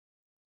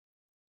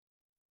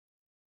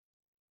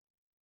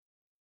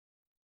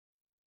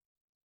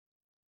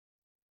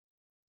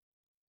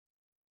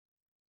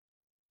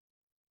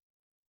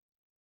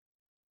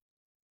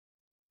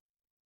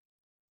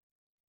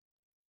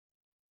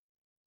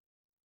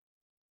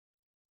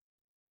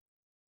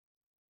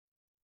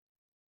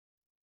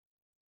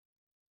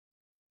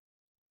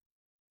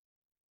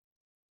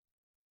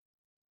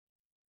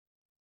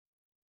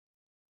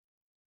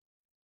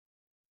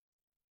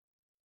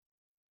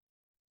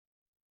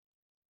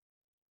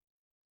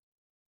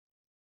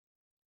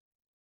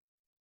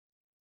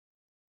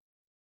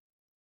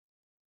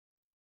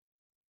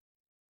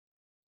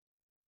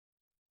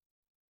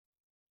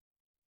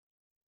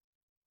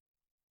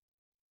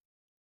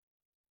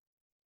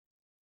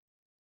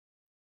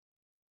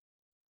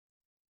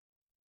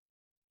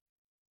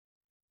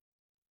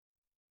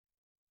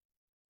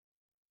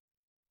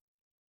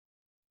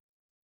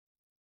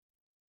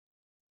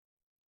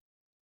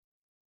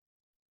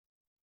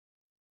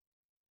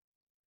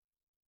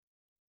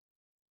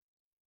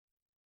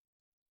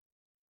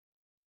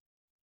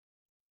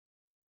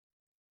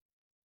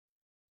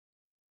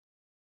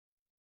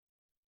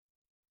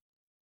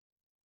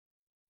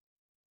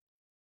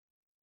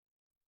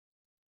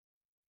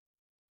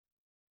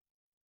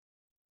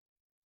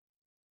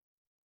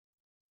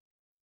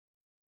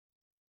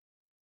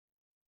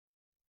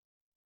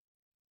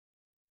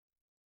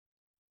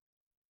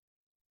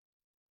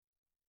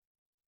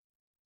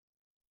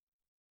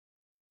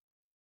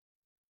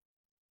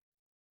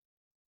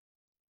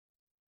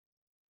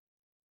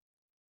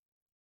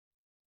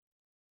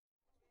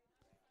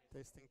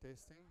Testing,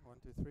 testing.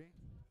 1, 2, 3.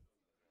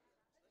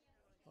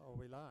 Oh,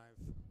 we live.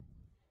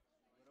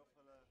 We are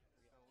live. It's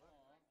streaming right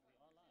now.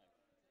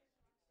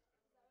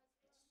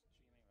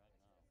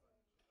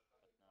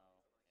 But now,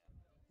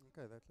 yeah,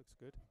 Okay, that looks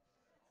good.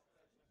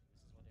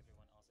 this is what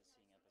everyone else is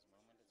seeing at this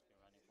moment. It's been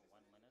running for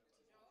 1 minute.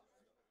 We have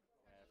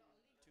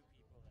two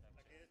people that have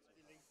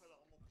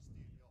checked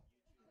it so far.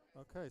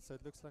 Okay, so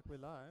it looks like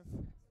we're live.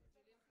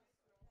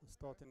 We'll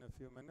start in a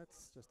few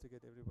minutes just to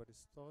get everybody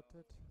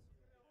started.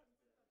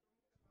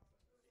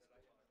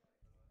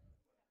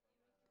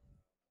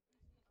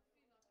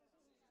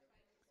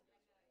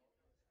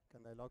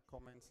 Can they log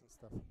comments and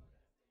stuff? Now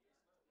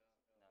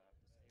I've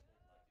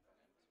disabled live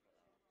comments for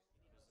now because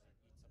it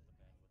eats up the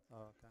bandwidth Oh,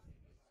 here. okay.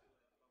 Just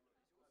change slide.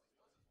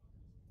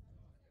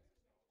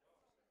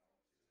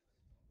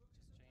 Just go to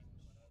the next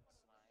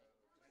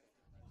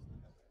slide.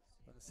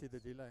 Want to see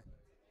the delay?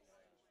 Yeah.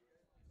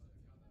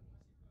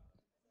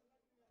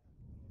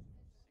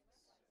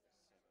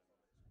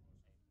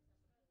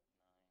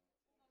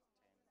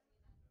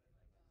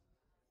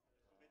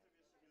 6,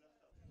 7, 8, 9,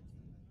 10,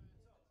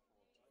 11, 12,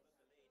 13, 14,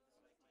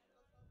 15,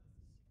 16, 17,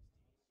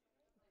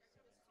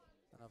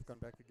 And I've gone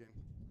back again.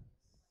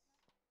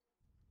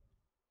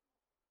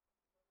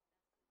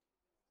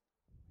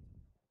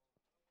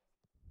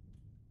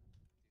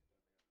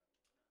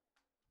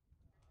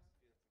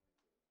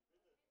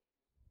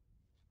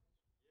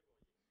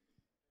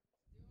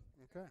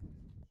 Okay.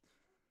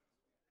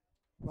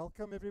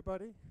 Welcome,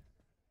 everybody.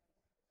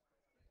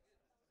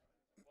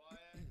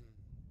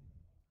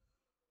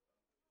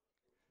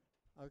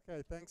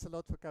 Okay, thanks a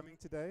lot for coming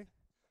today.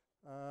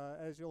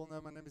 As you all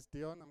know, my name is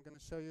Dion. I'm going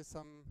to show you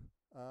some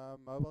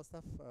mobile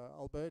stuff.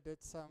 Albert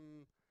did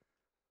some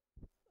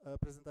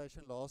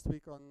presentation last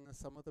week on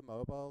some of the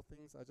mobile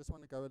things. I just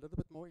want to go a little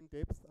bit more in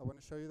depth. I want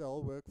to show you the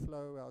whole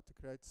workflow, how to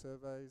create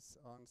surveys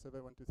on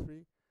Survey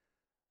 123.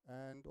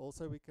 And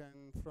also we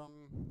can,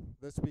 from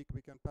this week,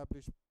 we can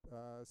publish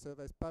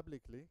surveys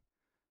publicly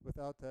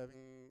without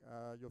having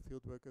your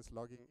field workers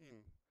logging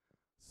in.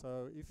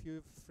 So if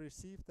you've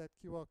received that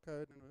QR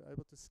code and were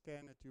able to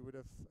scan it, you would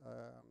have,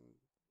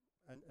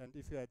 and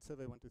if you had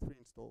Survey 123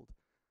 installed,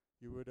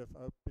 you would have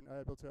been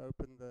able to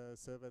open the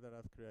survey that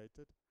I've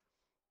created.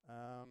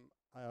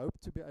 I hope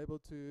to be able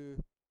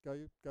to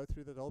go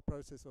through the whole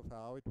process of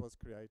how it was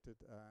created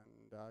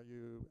and how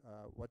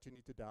what you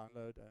need to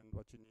download and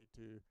what you need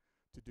to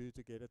do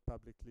to get it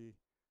publicly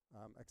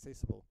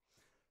accessible.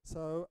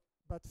 So,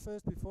 but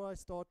first, before I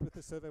start with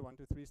the Survey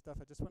 123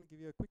 stuff, I just want to give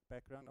you a quick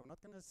background. I'm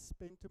not going to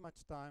spend too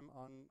much time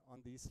on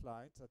these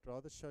slides. I'd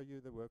rather show you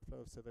the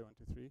workflow of Survey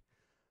 123.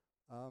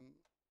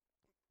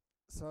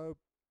 So,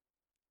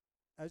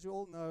 as you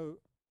all know,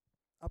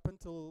 up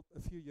until a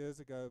few years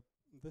ago,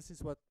 this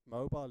is what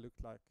mobile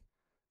looked like.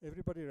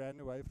 Everybody ran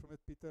away from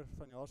it. Pieter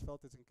van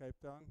Jaarsveld is in Cape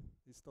Town.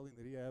 He's still in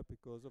rehab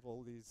because of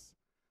all these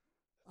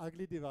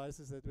ugly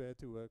devices that we had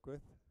to work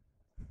with.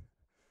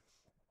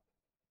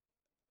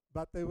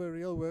 But they were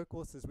real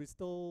workhorses. We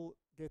still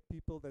get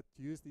people that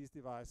use these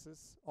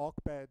devices.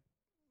 ArcPad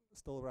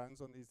still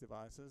runs on these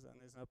devices, and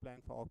there's no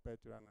plan for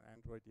ArcPad to run on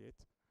Android yet.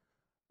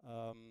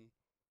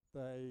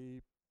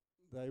 They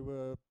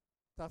were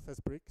tough as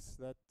bricks.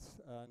 That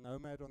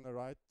Nomad on the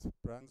right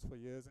runs for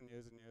years and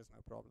years and years,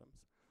 no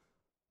problems.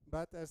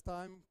 But as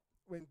time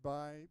went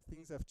by,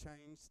 things have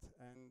changed,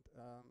 and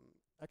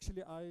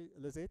actually,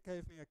 Lizette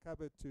gave me a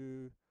cupboard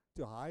to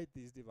hide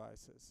these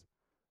devices.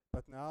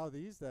 But now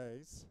these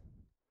days,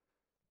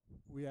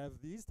 we have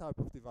these type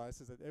of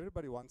devices that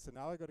everybody wants, and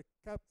now I got a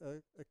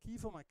key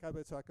for my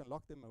cupboard so I can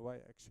lock them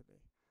away, actually,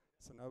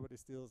 so nobody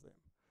steals them.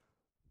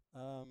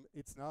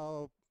 It's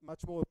now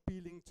much more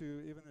appealing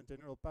to even the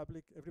general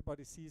public.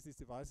 Everybody sees these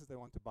devices, they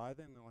want to buy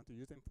them, they want to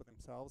use them for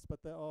themselves,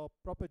 but they are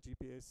proper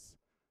GPS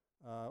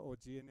or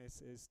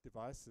GNSS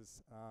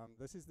devices.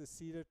 This is the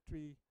Cedar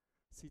Tree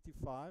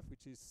CT5,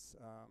 which is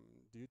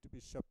due to be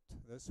shipped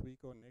this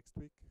week or next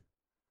week.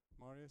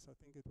 Marius, I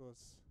think it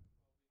was.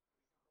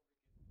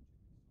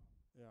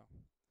 Yeah.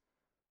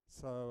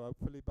 So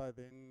hopefully by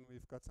then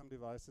we've got some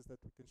devices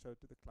that we can show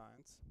to the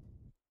clients.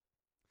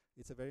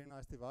 It's a very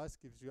nice device,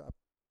 gives you up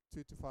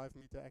 2 to 5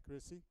 meter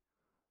accuracy.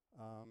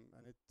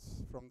 And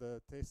it's from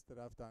the test that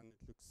I've done,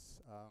 it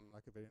looks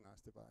like a very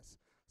nice device.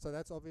 So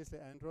that's obviously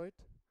Android,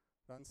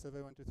 runs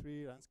Survey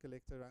 123, runs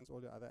Collector, runs all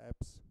the other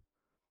apps.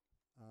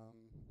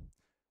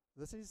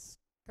 This is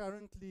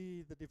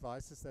currently the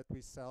devices that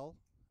we sell.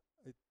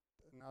 It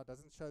now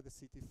doesn't show the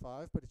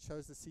CT5, but it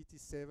shows the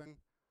CT7,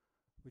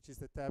 which is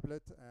the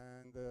tablet,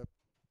 and let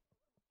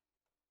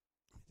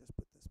me just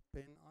put this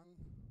pen on.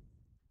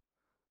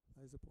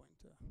 There's a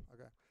pointer.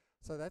 Okay,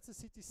 so that's a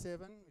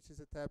CT7, which is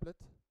a tablet.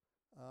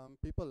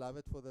 People love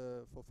it for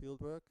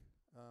field work.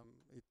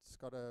 It's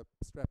got a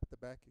strap at the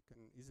back. You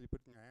can easily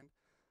put it in your hand.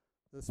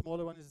 The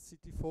smaller one is a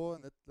CT4,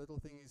 and that little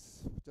thing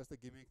is just a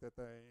gimmick that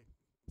they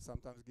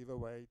sometimes give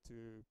away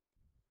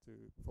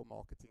for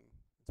marketing.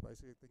 It's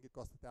basically, I think it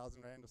costs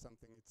 1,000 rand or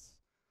something. It's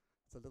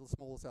a little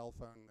small cell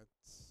phone that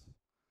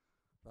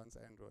runs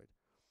Android.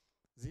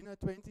 Xeno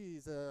 20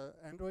 is an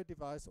Android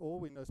device or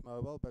Windows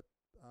Mobile, but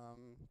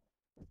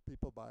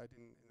people buy it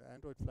in the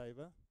Android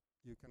flavor.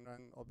 You can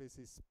run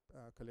obviously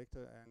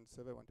collector and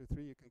server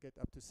 123. You can get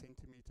up to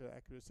centimeter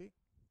accuracy.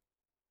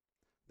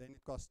 Then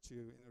it costs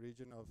you in the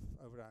region of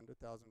over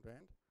 100,000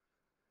 rand.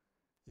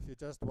 If you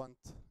just want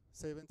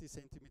 70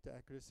 centimeter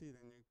accuracy,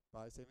 then you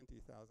buy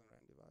 70,000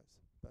 rand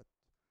device. But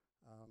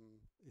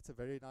it's a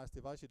very nice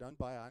device. You don't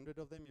buy 100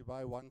 of them. You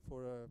buy one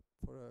for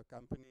a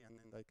company, and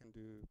then they can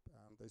do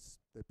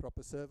the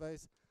proper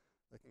surveys.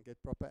 They can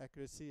get proper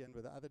accuracy, and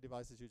with the other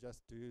devices, you just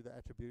do the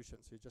attribution.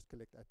 So you just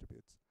collect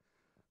attributes.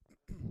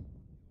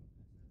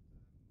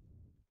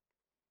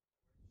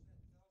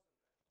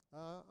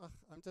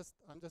 I'm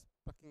just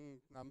plucking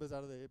numbers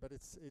out of the air, but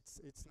it's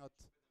not.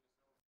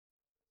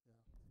 Yeah.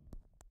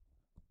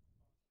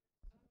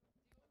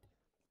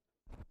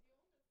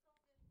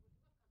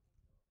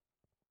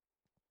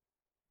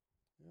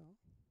 Yeah.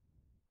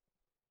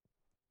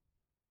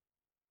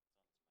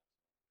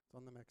 It's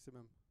on the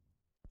maximum.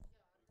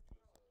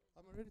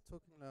 I'm already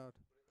talking loud.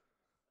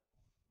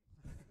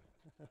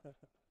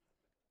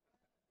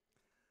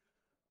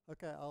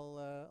 Okay,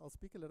 I'll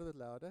speak a little bit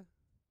louder.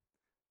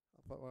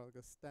 But I'll go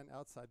stand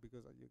outside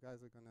because you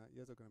guys are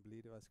ears are gonna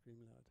bleed if I scream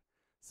loud.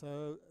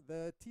 So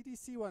the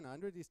TDC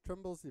 100 is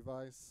Trimble's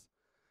device,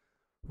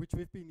 which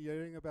we've been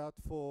hearing about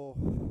for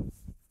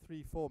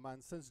 3-4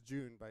 months, since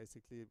June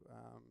basically.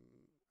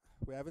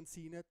 We haven't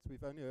seen it,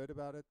 we've only heard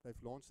about it.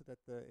 They've launched it at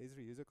the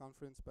Esri user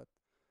conference, but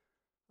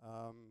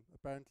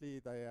apparently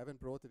they haven't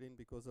brought it in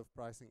because of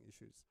pricing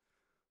issues.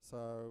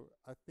 So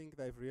I think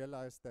they've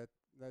realized that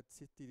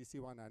TDC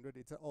 100,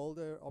 it's an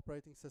older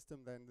operating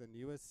system than the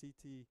newest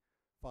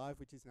CT5,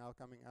 which is now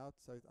coming out.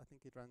 So I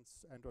think it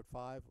runs Android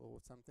 5 or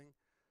something.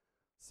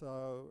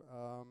 So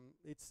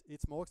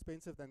it's more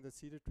expensive than the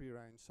Cedar Tree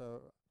range.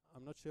 So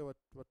I'm not sure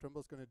what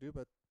Trimble's going to do,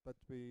 but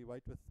we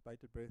wait with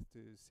bated breath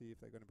to see if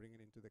they're going to bring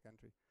it into the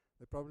country.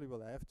 They probably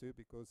will have to,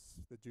 because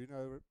the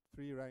Juno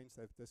 3 range,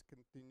 they've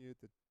discontinued.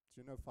 The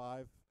Juno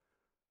 5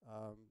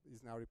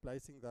 is now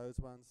replacing those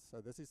ones.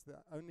 So this is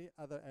the only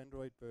other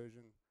Android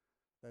version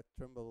that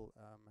Trimble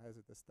has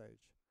at this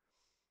stage.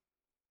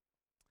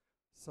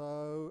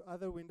 So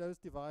other Windows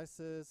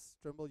devices,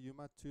 Trimble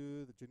Yuma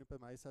 2, the Juniper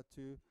Mesa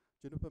 2.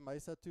 Juniper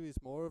Mesa 2 is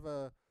more of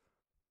a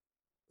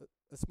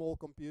small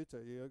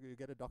computer. You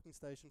get a docking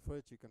station for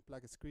it, you can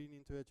plug a screen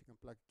into it, you can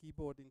plug a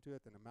keyboard into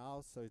it and a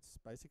mouse, so it's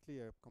basically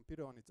a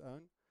computer on its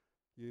own.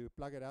 You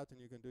plug it out and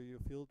you can do your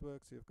field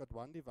work, so you've got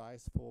one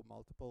device for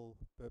multiple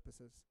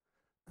purposes.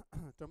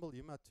 Trimble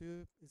Yuma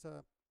 2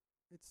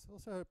 it's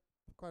also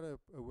quite a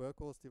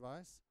workhorse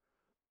device.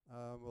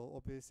 Will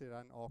obviously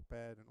run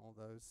ArcPad and all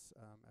those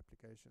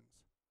applications.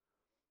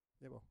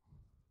 Yeah, well.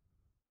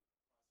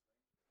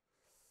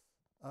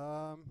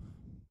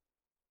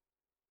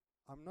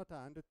 I'm not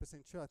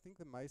 100% sure. I think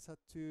the Mesa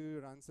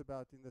 2 runs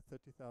about in the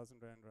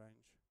 30,000 Rand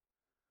range.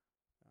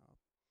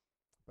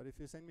 But if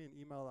you send me an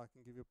email, I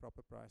can give you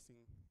proper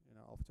pricing,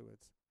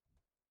 afterwards.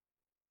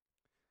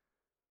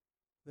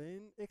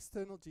 Then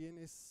external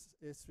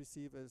GNSS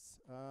receivers.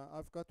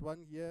 I've got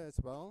one here as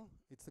well.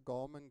 It's the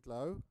Garmin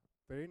Glow.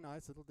 Very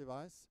nice little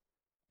device.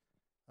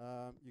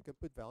 You can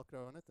put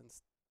Velcro on it and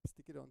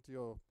stick it onto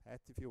your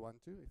hat if you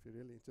want to, if you're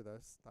really into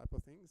those type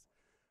of things.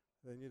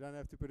 Then you don't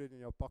have to put it in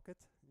your pocket.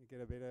 You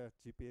get a better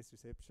GPS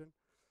reception.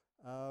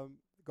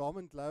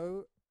 Garmin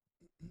Glow,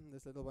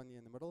 this little one here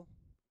in the middle,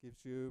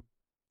 gives you,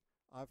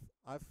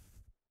 I've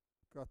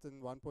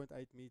gotten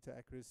 1.8 meter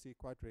accuracy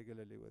quite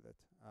regularly with it.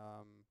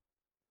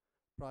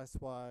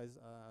 Price-wise,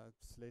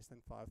 it's less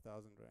than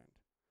 5,000 Rand.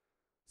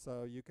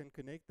 So you can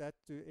connect that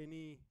to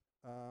any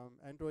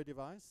Android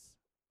device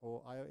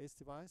or iOS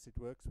device. It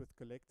works with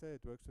Collector,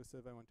 it works with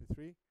Survey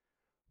 123.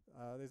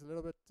 There's a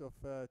little bit of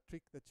a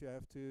trick that you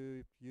have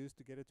to use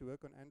to get it to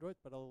work on Android,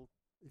 but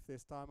if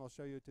there's time, I'll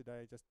show you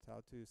today just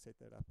how to set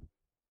that up.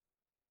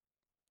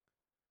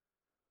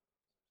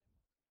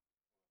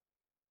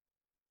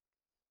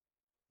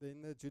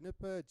 Then the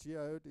Juniper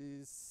Geode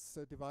is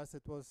a device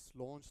that was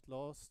launched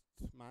last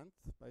month,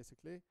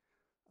 basically.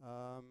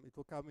 It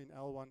will come in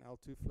L1,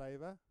 L2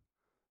 flavor,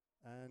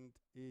 and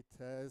it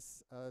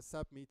has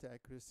sub-meter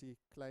accuracy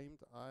claimed.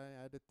 I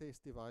had a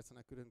test device and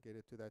I couldn't get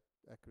it to that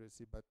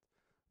accuracy, but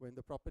when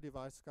the proper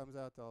device comes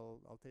out,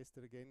 I'll test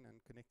it again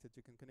and connect it.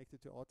 You can connect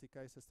it to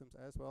RTK systems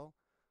as well,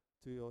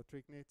 to your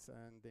TrickNets,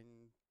 and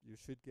then you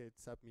should get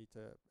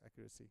sub-meter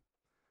accuracy.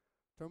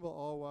 Trimble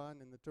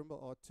R1 and the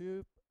Trimble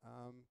R2,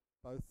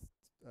 both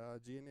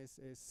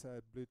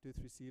GNSS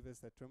Bluetooth receivers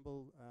that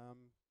Trimble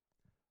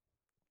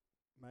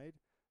made.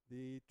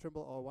 The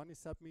Trimble R1 is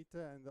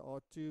sub-meter, and the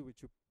R2,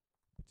 which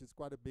is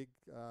quite a big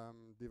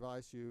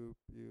device, you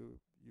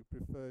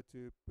prefer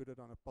to put it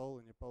on a pole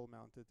and you pole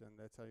mount it, and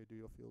that's how you do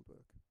your field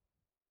work.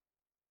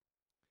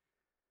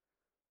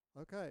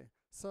 Okay,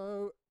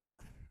 so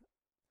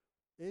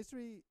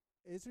Esri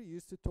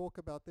used to talk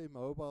about their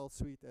mobile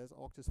suite as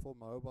Octus for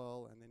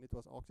mobile, and then it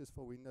was Octus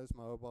for Windows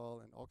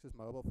Mobile and Octus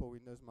Mobile for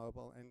Windows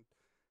Mobile, and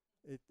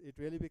it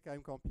really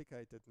became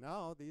complicated.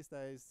 Now these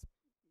days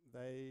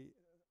they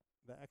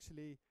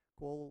actually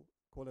call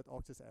it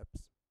Octus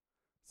apps.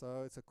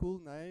 So it's a cool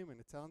name and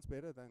it sounds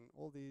better than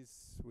all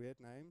these weird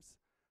names.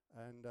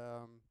 And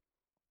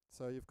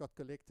so you've got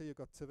Collector, you've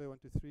got Survey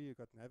 123, you've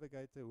got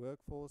Navigator,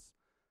 Workforce.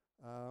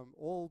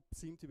 All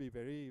seem to be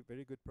very,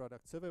 very good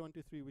products. Survey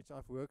 123, which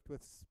I've worked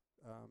with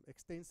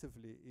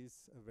extensively,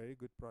 is a very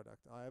good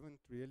product. I haven't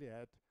really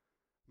had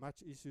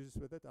much issues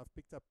with it. I've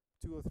picked up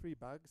 2 or 3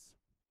 bugs,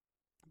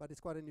 but it's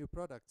quite a new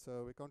product,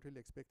 so we can't really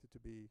expect it to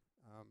be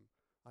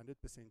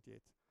 100%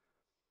 yet.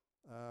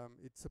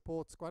 It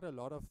supports quite a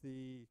lot of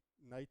the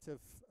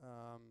native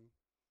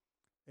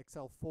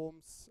Excel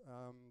forms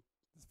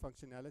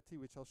functionality,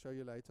 which I'll show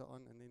you later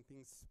on, and then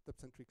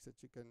tips and tricks that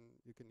you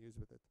can use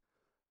with it.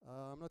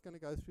 I'm not going to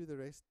go through the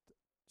rest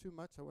too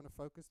much. I want to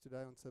focus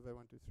today on Survey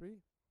 123.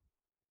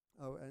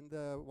 Oh, and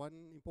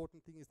one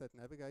important thing is that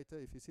Navigator,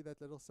 if you see that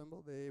little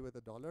symbol there with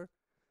 $1,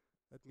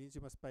 that means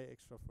you must pay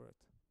extra for it.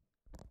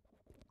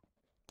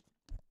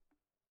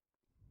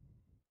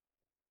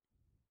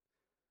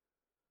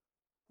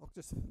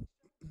 Octus,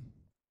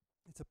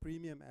 it's a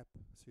premium app,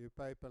 so you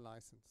pay per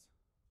license.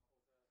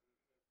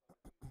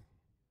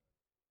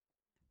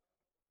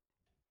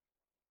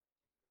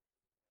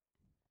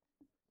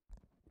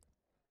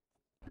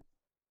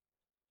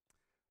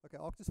 Okay,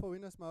 Octus for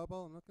Windows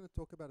Mobile, I'm not going to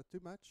talk about it too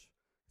much.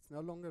 It's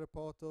no longer a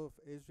part of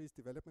Esri's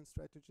development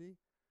strategy,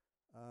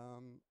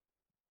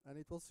 and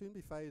it will soon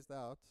be phased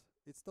out.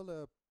 It's still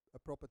a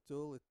proper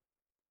tool.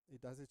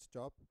 It does its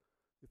job.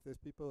 If there's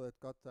people that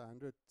got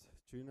 100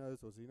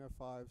 Junos or Xeno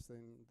 5s,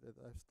 then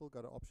they've still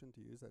got an option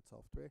to use that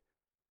software.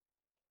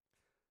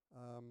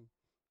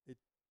 It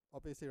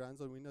obviously runs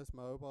on Windows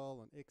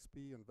Mobile, on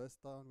XP, on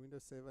Vista, on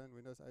Windows 7,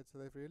 Windows 8, so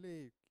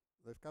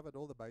they've covered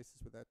all the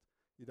bases with that.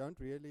 You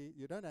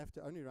don't have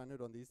to only run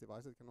it on these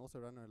devices, it can also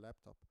run on a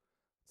laptop.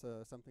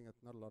 It's something that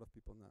not a lot of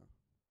people know.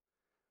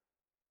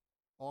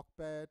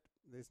 ArcPad,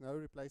 there's no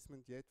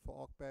replacement yet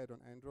for ArcPad on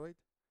Android.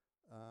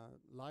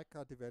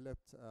 Leica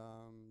developed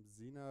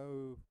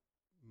Xeno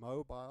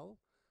Mobile,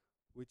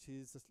 which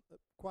is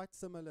quite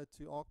similar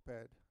to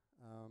ArcPad.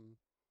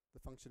 The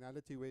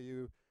functionality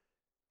where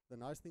the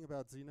nice thing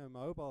about Xeno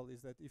Mobile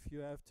is that if you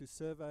have to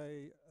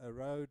survey a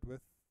road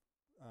with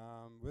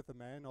the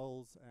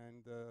manholes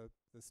and the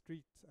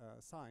street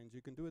signs,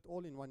 you can do it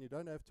all in one. You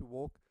don't have to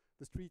walk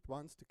the street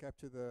once to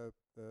capture the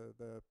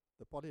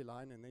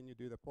polyline, and then you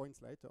do the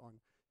points later on.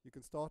 You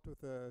can start with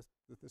the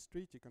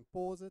street, you can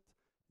pause it,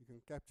 you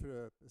can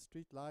capture a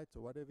street light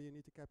or whatever you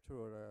need to capture,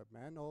 or a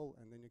manhole,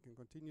 and then you can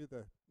continue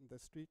the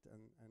street,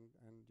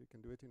 and you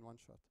can do it in one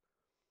shot.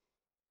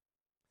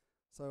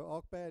 So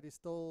ArcPad is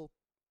still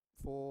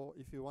for,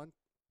 if you want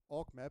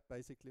ArcMap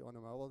basically on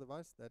a mobile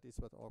device, that is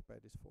what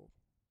ArcPad is for.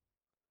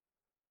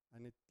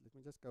 And let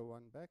me just go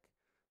one back.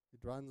 It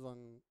runs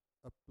on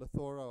a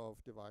plethora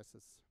of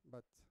devices,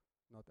 but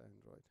not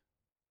Android.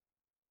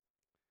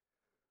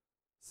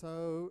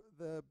 So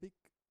the big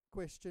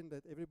question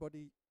that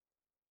everybody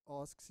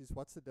asks is,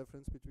 what's the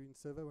difference between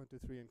Survey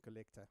 123 and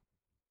Collector?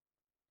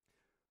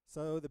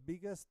 So the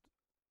biggest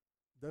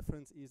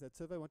difference is that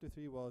Survey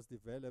 123 was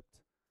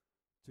developed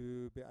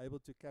to be able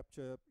to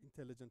capture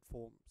intelligent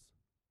forms.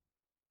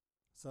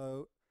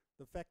 So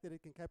the fact that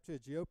it can capture a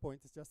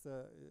geopoint is just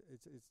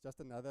it's just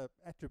another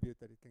attribute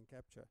that it can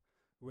capture.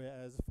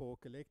 Whereas for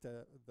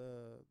Collector,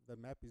 the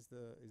map is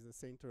the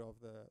center of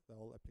the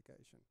whole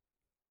application.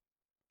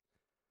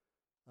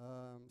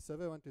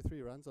 Survey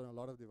 123 runs on a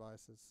lot of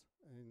devices,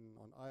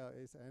 on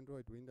iOS,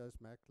 Android, Windows,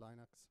 Mac,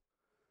 Linux.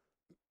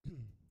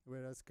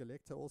 Whereas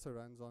Collector also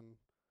runs on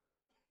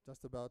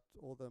just about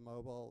all the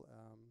mobile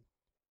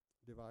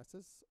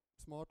devices.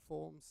 Smart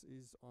Forms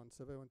is on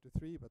Survey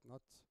 123, but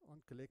not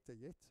on Collector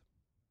yet.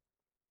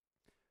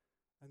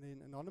 And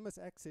then anonymous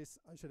access,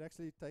 I should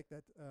actually take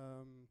that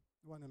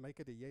one and make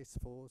it a yes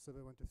for Survey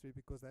 123,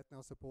 because that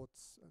now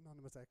supports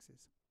anonymous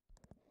access.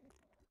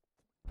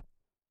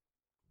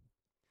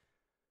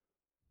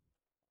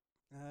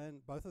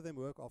 And both of them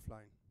work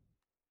offline.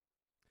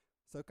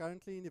 So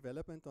currently in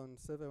development on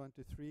Survey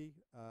 123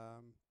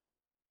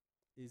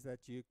 is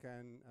that you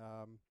can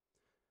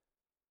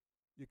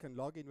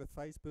log in with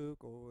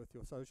Facebook or with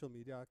your social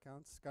media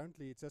accounts.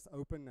 Currently it's just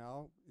open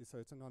now, so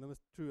it's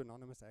anonymous, true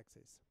anonymous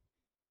access.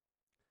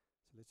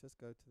 So let's just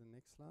go to the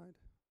next slide.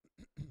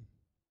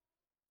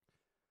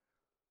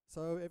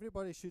 So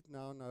everybody should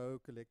now know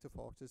Collector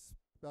for Octus.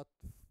 About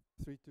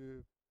 2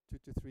 to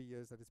 3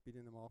 years that it's been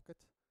in the market.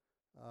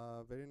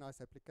 Very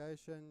nice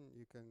application.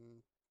 You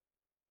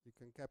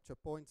can capture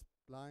points,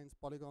 lines,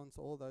 polygons,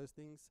 all those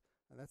things.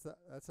 And that's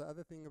the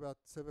other thing about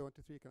Survey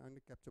 123. You can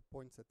only capture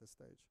points at this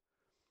stage.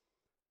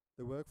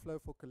 The workflow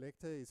for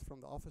Collector is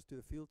from the office to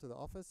the field to the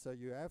office. So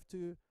you have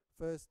to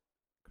first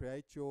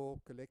create your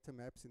Collector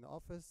maps in the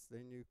office,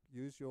 then you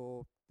use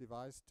your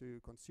device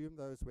to consume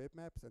those web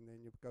maps, and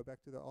then you go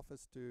back to the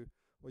office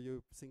or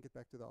you sync it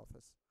back to the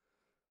office,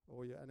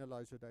 or you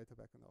analyze your data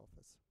back in the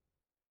office.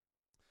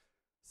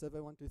 Survey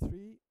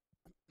 123.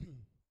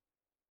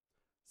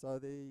 So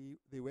the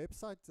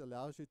website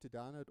allows you to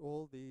download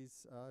all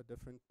these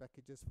different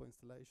packages for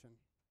installation.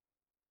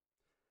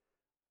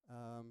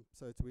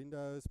 So it's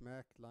Windows,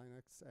 Mac,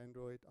 Linux,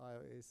 Android,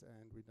 iOS,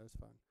 and Windows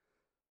Phone.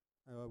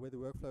 Where the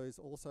workflow is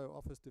also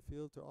office to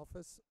field to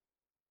office,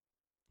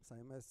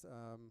 same as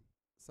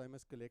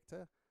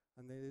Collector.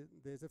 And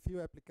there's a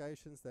few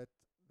applications that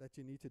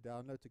you need to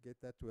download to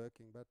get that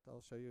working, but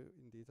I'll show you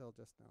in detail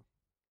just now.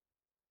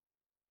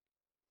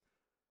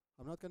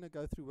 I'm not going to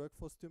go through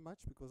Workforce too much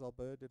because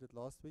Albert did it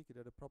last week. He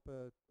did a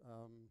proper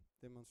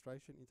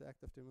demonstration,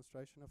 interactive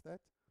demonstration of that.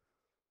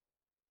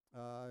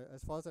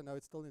 As far as I know,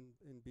 it's still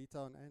in beta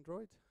on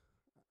Android.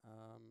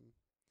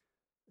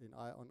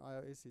 On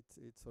iOS,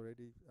 it's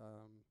already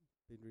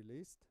been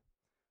released.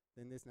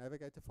 Then there's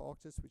Navigator for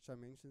Arcgis, which I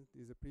mentioned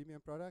is a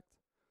premium product.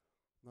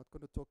 Not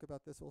going to talk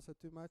about this also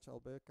too much.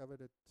 Albert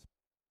covered it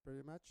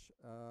pretty much.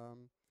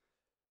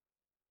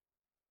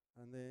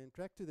 And then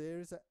track to there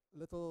is a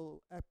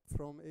little app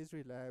from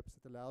Esri Labs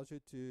that allows you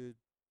to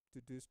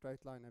do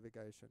straight line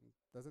navigation.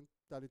 Doesn't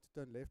tell you to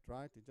turn left,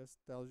 right. It just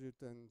tells you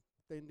to turn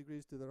 10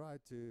 degrees to the right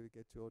to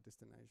get to your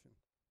destination.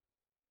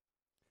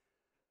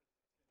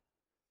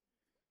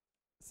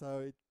 So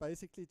it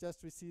basically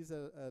just receives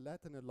a lat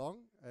and a long,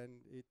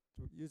 and it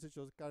uses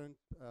your current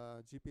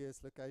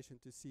GPS location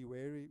to see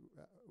where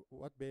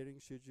what bearing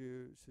should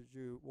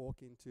you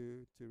walk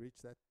into to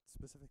reach that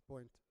specific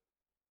point.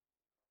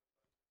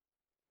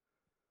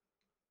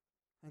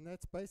 And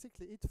that's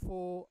basically it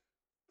for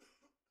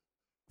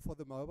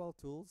the mobile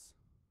tools.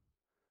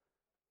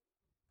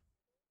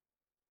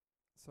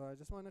 So I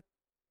just want to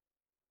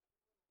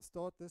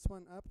start this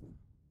one up.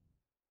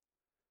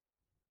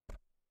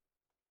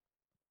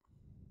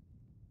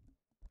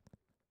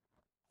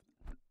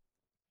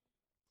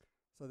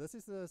 So this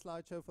is the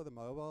slideshow for the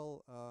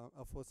mobile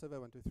for Survey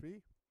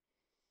 123.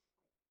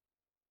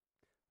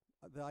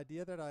 The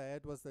idea that I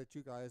had was that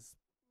you guys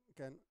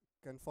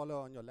can follow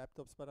on your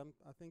laptops, but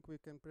I think we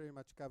can pretty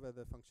much cover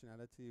the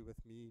functionality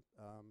with me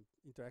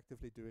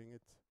interactively doing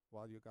it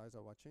while you guys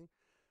are watching.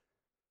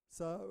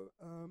 So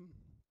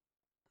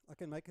I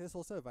can make this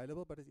also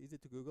available, but it's easy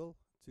to Google.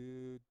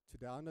 To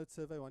download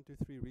Survey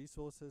 123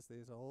 resources,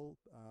 there's a whole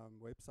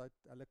website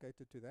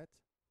allocated to that.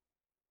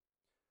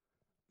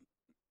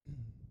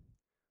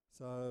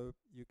 So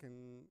you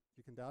can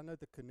download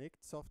the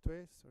Connect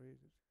software. Sorry,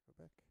 go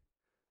back.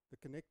 The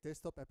Connect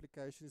desktop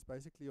application is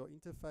basically your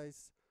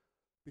interface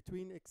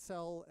between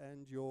Excel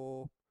and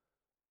your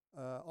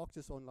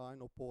Arcgis Online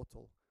or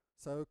portal.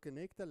 So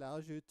Connect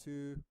allows you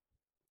to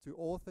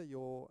author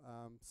your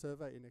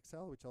survey in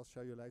Excel, which I'll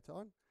show you later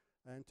on,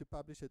 and to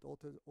publish it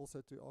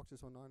also to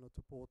Arcgis Online or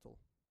to portal.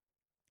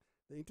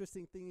 The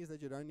interesting thing is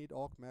that you don't need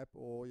ArcMap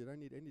or you don't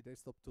need any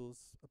desktop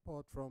tools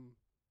apart from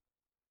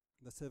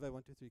the Survey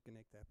 123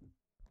 Connect app.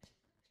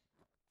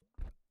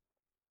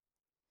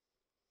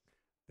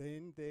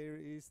 Then there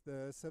is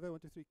the Survey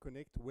 123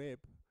 Connect web.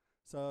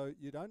 So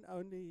you don't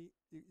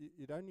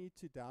need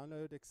to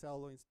download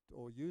Excel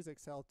or use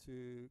Excel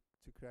to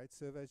create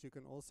surveys. You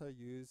can also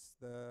use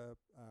the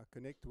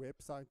Connect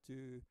website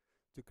to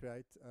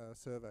create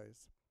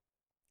surveys.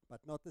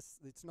 But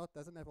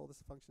doesn't have all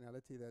this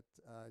functionality that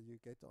you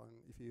get on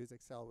if you use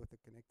Excel with the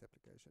Connect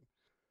application.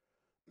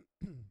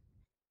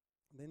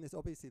 Then there's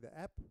obviously the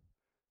app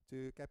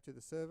to capture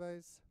the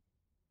surveys.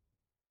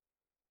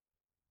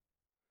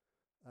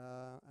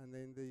 And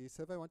then the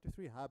Survey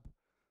 123 hub.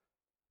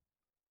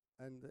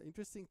 And the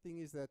interesting thing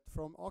is that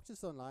from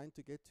Arcgis Online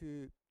to get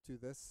to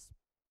this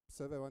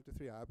Survey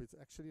 123 hub, it's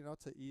actually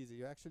not so easy.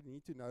 You actually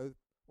need to know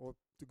or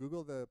to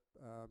Google the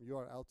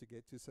URL to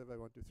get to Survey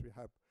 123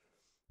 hub,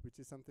 which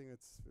is something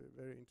that's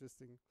very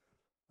interesting.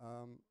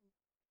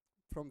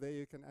 From there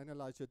you can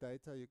analyze your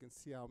data, you can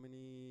see how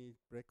many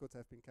records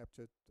have been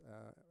captured,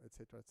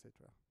 etc., etc.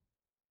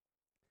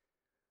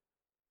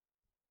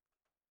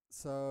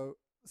 So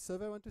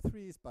Survey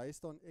 123 is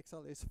based on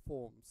XLS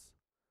forms.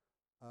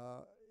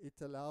 It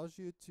allows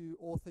you to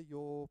author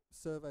your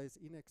surveys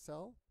in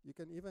Excel. You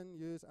can even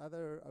use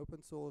other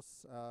open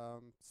source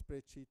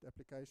spreadsheet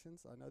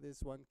applications. I know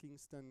there's one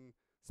Kingston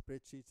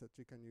spreadsheet that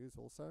you can use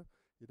also.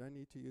 You don't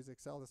need to use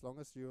Excel. As long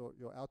as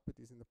your output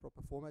is in the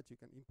proper format, you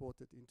can import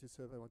it into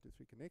Survey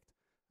 123 Connect,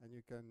 and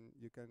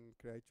you can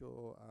create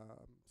your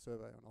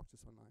survey on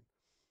Arcgis Online.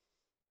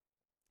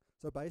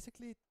 So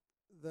basically,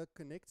 the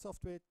Connect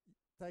software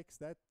takes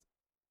that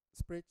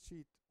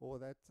spreadsheet or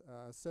that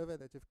survey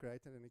that you've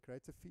created, and it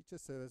creates a feature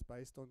service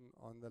based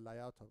on the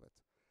layout of it.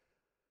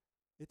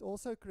 It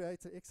also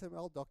creates an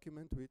XML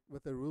document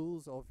with the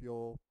rules of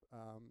your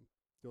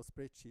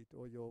spreadsheet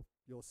or your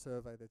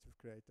survey that you've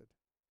created.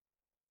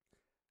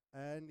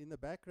 And in the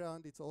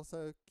background, it's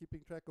also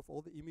keeping track of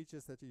all the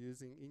images that you're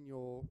using in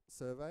your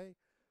survey.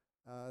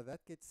 That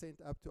gets sent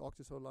up to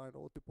Arcgis Online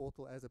or to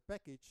Portal as a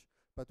package.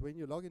 But when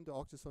you log into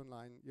Arcgis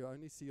Online, you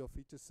only see your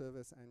feature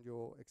service and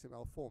your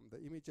XML form.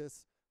 The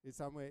images is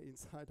somewhere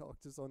inside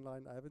Arcgis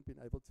Online. I haven't been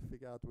able to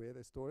figure out where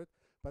they store it,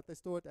 but they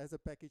store it as a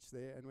package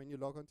there. And when you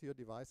log onto your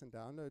device and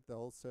download the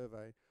whole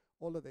survey,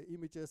 all of the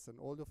images and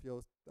all of your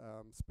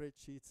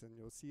spreadsheets and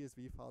your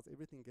CSV files,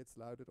 everything gets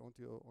loaded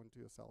onto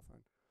your cell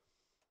phone.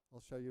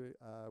 I'll show you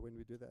when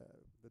we do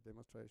the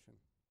demonstration.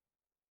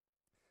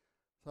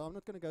 So I'm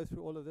not going to go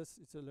through all of this.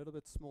 It's a little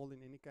bit small in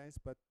any case,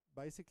 but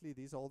basically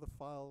these are all the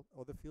file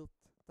or the field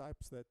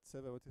types that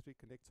Server 123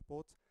 Connect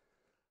supports.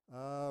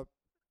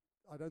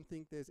 I don't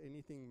think there's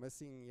anything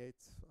missing yet.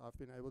 I've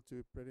been able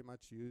to pretty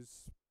much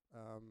use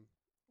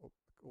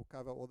or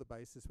cover all the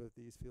bases with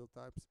these field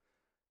types.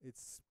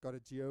 It's got a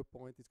geo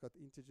point, it's got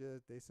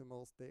integer,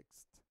 decimals,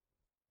 text,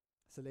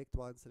 select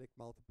one, select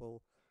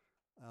multiple.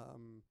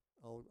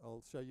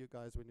 I'll show you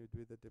guys when you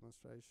do the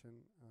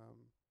demonstration.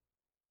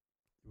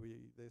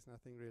 There's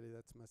nothing really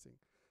that's missing.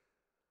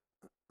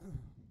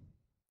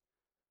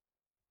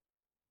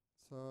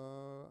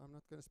 So I'm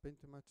not going to spend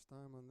too much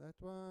time on that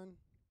one.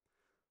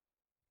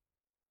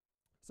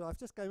 So I've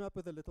just came up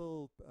with a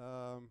little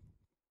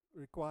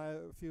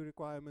few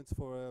requirements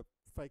for a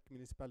fake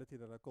municipality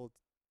that are called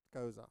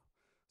COSA.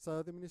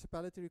 So the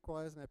municipality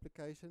requires an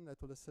application that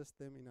will assist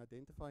them in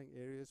identifying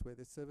areas where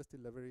the service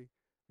delivery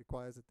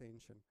requires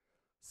attention.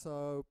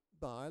 So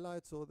the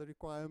highlights or the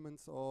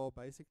requirements are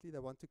basically they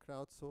want to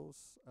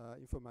crowdsource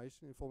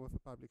information in form of a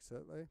public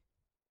survey.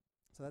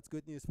 So that's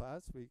good news for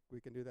us. We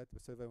can do that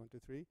with Survey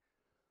 123.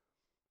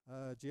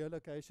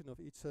 Geolocation of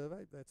each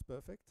survey, that's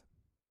perfect.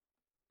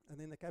 And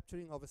then the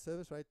capturing of a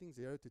service rating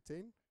 0 to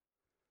 10.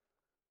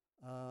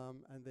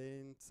 And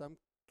then some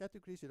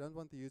categories you don't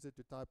want the user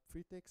to type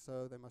free text,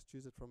 so they must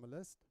choose it from a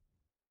list.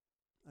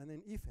 And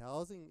then if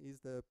housing is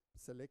the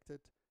selected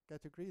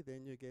category,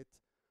 then you get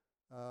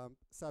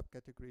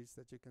subcategories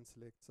that you can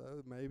select.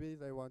 So maybe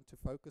they want to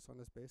focus on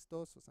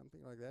asbestos or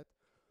something like that.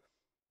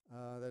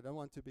 They don't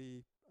want to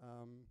be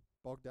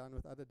bogged down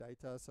with other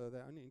data, so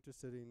they're only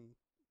interested in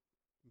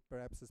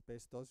perhaps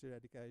asbestos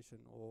eradication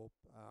or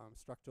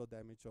structural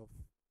damage of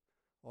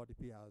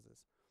RDP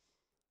houses.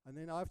 And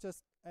then I've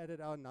just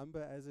added our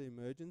number as an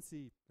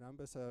emergency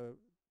number, so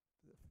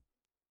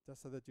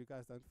just so that you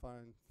guys don't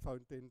find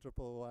phone 10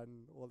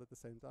 111 all at the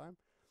same time.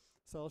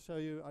 So I'll show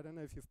you. I don't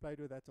know if you've played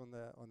with that on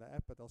the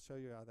app, but I'll show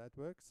you how that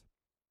works.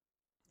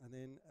 And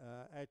then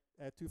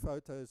add 2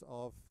 photos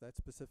of that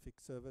specific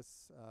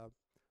service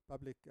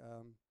public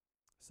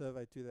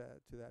survey to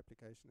the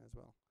application as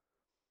well.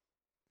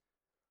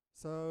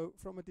 So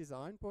from a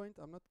design point,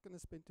 I'm not going to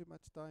spend too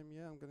much time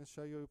here. I'm going to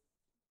show you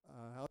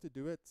how to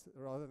do it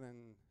rather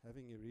than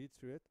having you read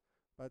through it.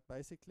 But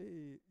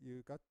basically,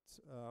 you got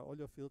all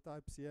your field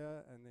types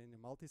here, and then you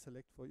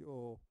multi-select for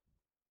your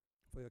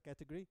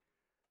category,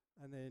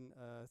 and then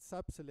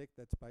sub-select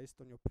that's based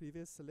on your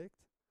previous select.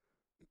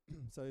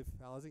 So if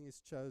housing is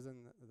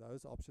chosen,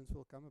 those options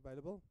will come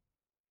available.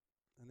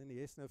 And then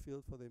the yes/no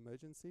field for the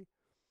emergency.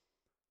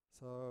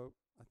 So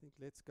I think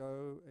let's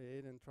go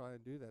ahead and try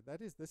and do that.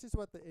 This is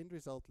what the end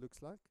result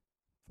looks like.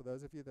 For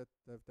those of you that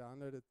have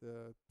downloaded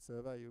the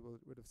survey, you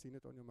would have seen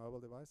it on your mobile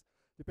device.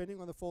 Depending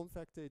on the form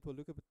factor, it will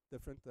look a bit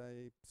different.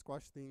 They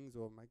squash things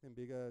or make them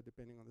bigger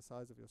depending on the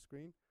size of your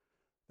screen.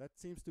 That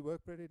seems to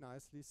work pretty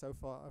nicely so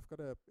far. I've got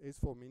a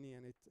S4 Mini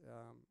and it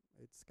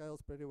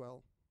scales pretty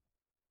well.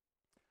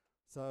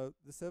 So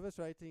the service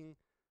rating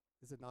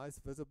is a nice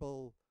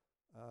visible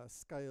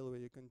scale where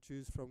you can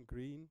choose from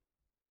green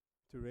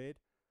to red.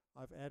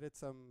 I've added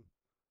some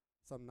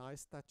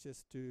nice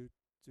touches to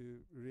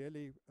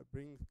really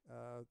bring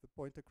the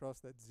point across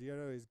that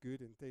 0 is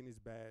good and 10 is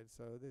bad.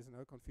 So there's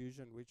no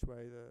confusion which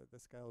way the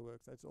scale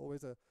works. That's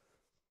always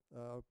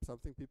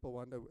something people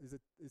wonder: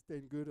 is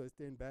 10 good or is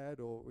 10 bad,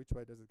 or which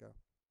way does it go?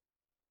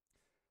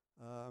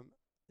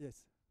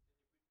 Yes.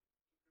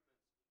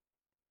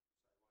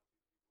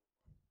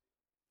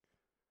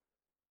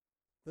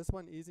 This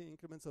one is in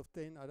increments of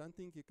 10. I don't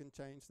think you can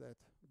change that,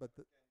 but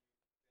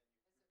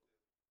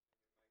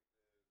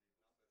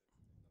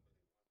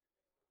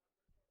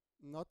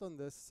not on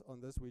this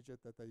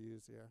widget that I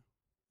use here.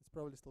 It's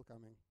probably still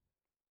coming.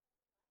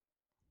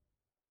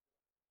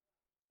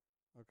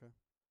 Okay.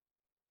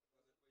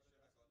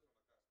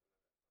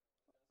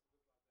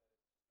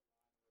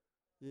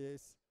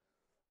 Yes.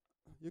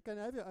 You can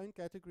have your own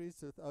categories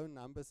with own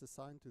numbers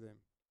assigned to them.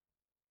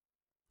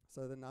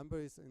 So the number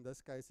is, in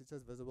this case, it's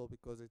just visible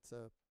because this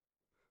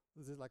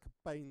is like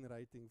a pain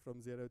rating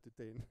from 0 to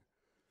 10.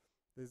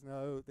 there's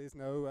no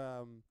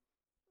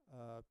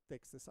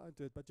text assigned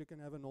to it, but you can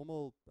have a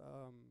normal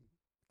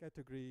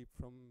category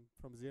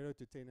from 0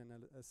 to 10 and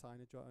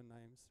assign it your own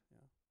names.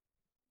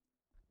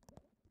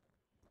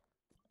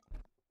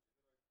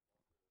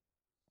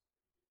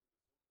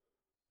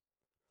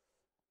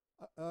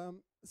 Yeah.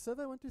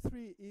 Survey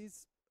 123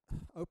 is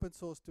open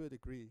source to a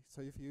degree.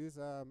 So if you use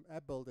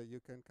App Builder, you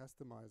can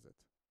customize it.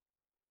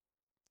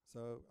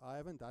 So I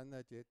haven't done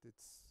that yet.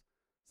 It's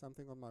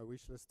something on my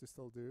wish list to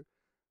still do.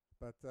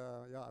 But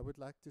yeah, I would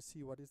like to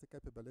see what is the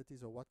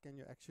capabilities or what can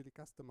you actually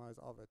customize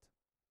of it.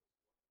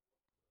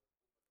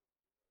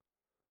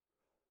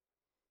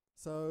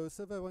 So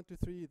Survey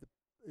 123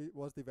 it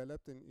was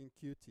developed in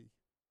Qt.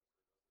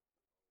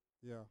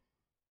 Yeah.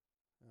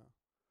 Yeah.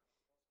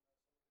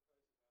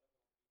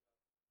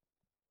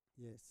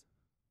 Yes.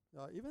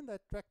 Even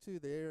that track to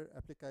their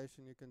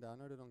application, you can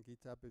download it on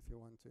GitHub if you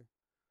want to.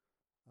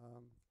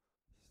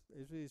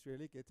 Esri is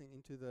really getting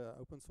into the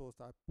open source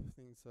type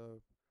thing.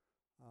 So,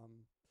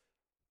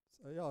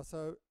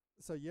 so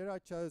so here I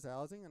chose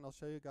housing, and I'll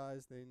show you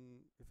guys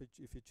then if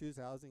you choose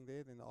housing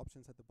there, then the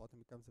options at the bottom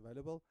becomes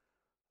available.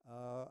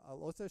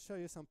 I'll also show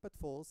you some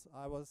pitfalls.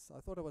 I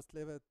thought I was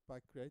clever by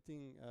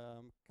creating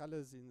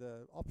colors in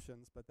the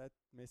options, but that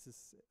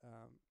messes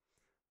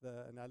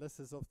the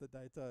analysis of the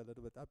data a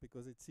little bit up,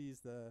 because it sees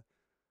the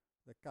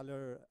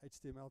color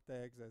HTML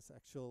tags as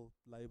actual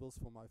labels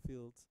for my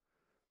fields.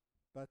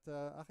 But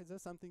it's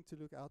just something to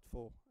look out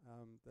for,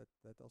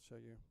 that I'll show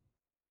you.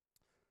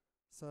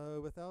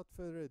 So without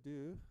further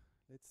ado,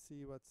 let's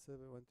see what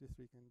Server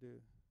 123 can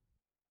do.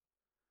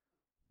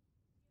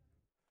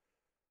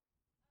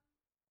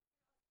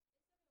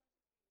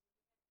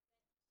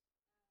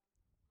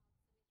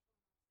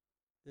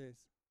 Yes.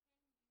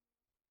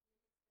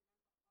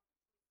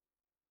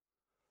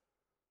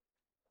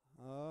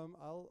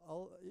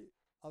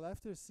 I'll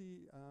have to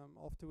see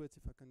afterwards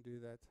if I can do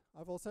that.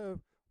 I've also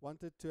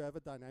wanted to have a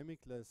dynamic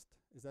list.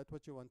 Is that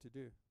what you want to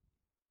do?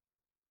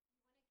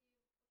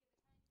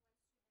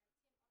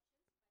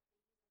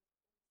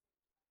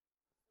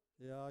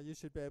 Yeah, you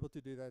should be able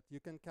to do that.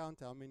 You can count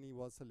how many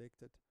was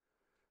selected.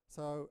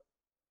 So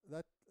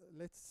that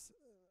let's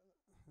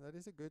that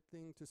is a good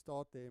thing to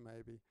start there,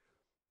 maybe.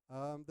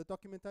 The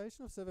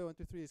documentation of Server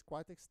 123 is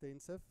quite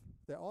extensive.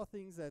 There are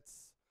things that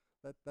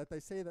they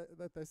say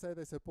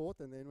they support,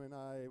 and then when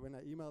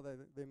I email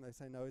them, they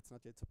say no, it's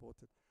not yet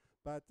supported.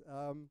 But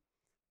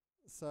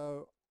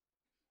so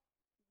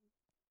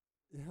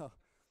yeah,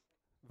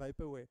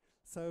 vaporware.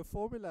 So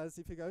formulas,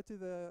 if you go to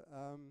the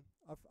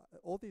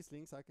all these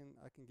links I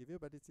can give you,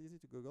 but it's easy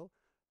to Google.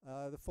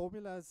 The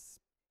formulas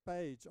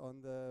page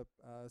on the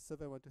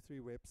Server 123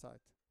 website,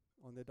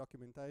 on their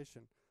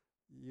documentation,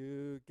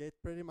 you get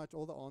pretty much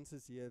all the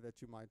answers here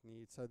that you might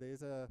need. So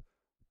there's a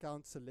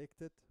count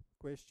selected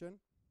question,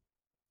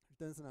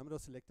 returns the number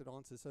of selected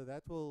answers. So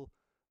that will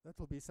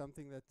be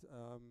something that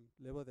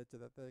level that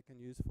they can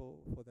use for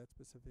that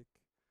specific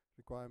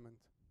requirement.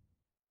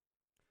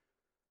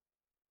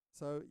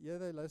 So here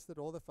they listed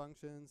all the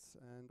functions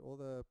and all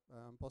the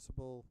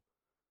possible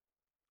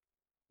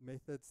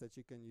methods that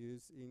you can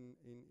use in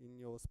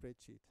your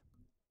spreadsheet.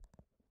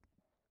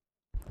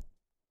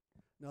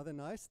 Now the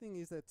nice thing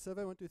is that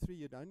Server 123,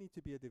 you don't need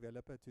to be a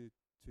developer to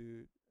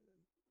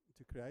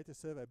create a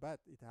survey, but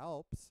it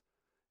helps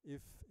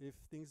if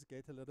things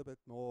get a little bit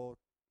more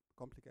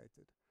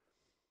complicated.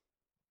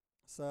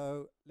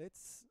 So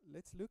let's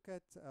look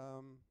at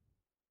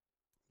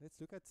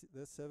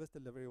the service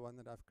delivery one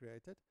that I've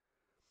created.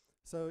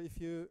 So if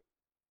you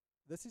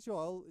this is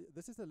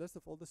the list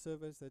of all the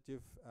surveys that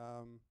you've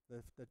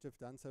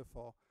done so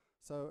far.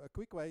 So a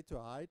quick way to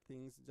hide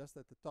things, just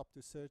at the top,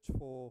 to search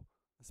for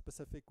a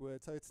specific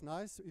word. So it's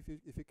nice if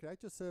you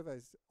create your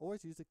surveys,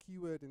 always use a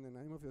keyword in the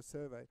name of your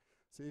survey.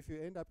 So if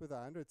you end up with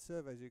 100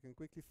 surveys, you can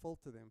quickly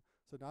filter them.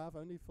 So now I've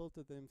only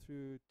filtered them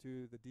through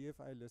to the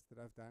DFA list that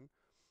I've done.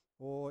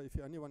 Or if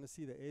you only want to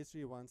see the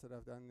Esri ones that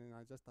I've done, then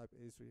I just type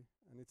Esri,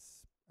 and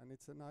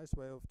it's a nice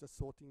way of just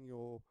sorting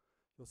your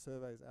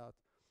surveys out.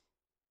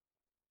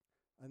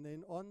 And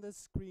then on the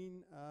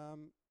screen,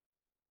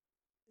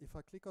 if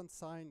I click on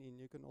sign in,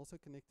 you can also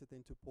connect it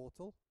into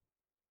Portal.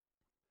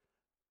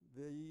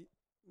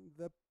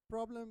 The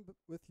problem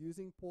with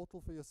using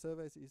Portal for your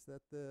surveys is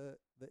that the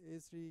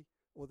Esri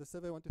or the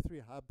Survey 123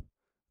 hub,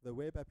 the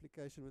web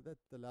application that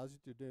allows you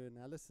to do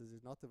analysis,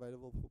 is not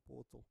available for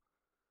Portal.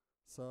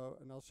 So,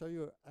 and I'll show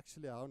you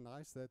actually how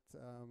nice that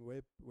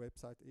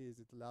website is.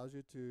 It allows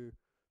you to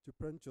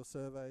print your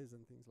surveys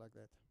and things like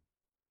that.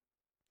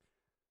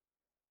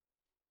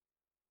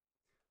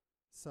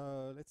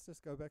 So let's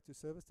just go back to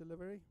service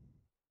delivery.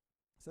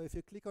 So if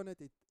you click on it,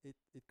 it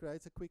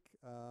creates a quick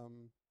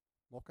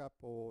mock-up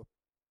or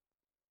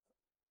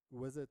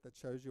wizard that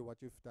shows you what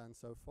you've done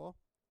so far.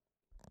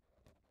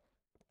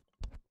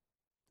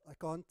 I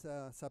can't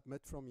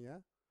submit from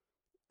here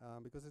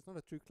because it's not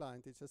a true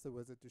client. It's just a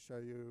wizard to show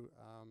you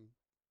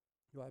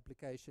your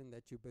application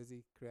that you're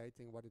busy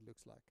creating, what it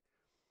looks like.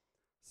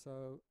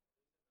 So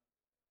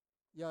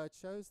yeah, it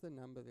shows the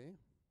number there,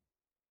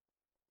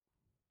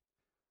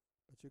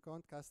 but you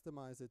can't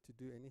customize it to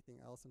do anything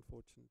else,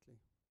 unfortunately.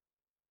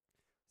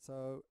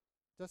 So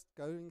just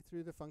going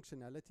through the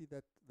functionality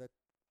that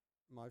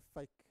my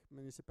fake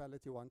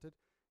municipality wanted,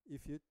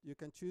 if you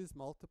can choose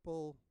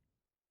multiple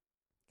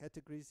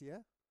categories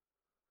here,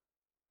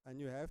 and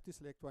you have to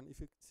select one. If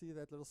you see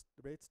that little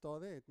red star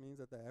there, it means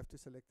that they have to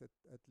select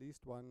at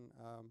least one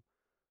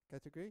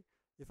category.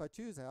 If I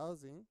choose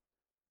housing,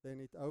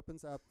 then it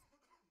opens up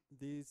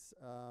these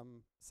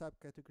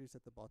subcategories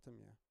at the bottom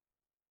here.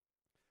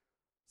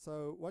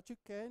 So what you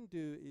can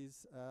do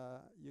is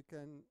you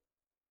can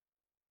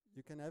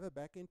have a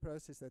back-end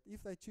process that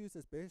if they choose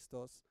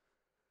asbestos,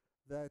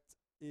 that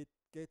it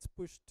gets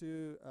pushed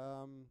to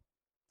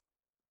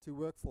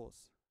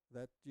workforce,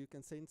 that you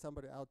can send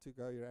somebody out to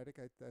go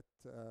eradicate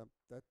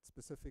that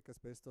specific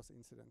asbestos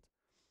incident.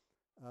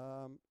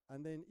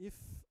 And then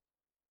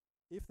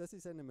if this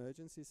is an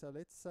emergency, so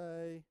let's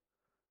say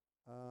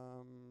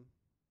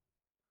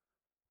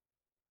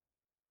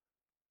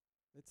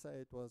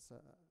it was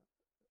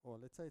or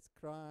let's say it's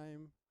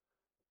crime,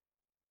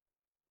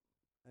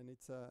 and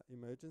it's an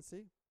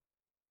emergency,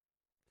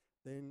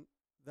 then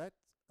that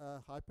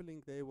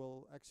hyperlink there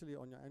will actually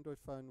on your Android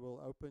phone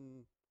will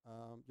open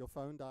your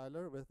phone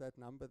dialer with that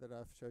number that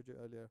I've showed you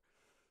earlier.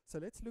 So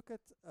let's look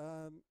at,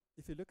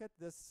 if you look at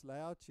this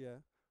layout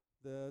here,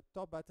 the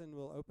top button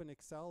will open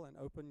Excel and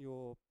open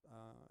your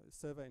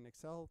server in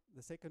Excel.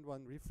 The second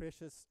one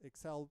refreshes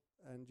Excel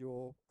and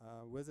your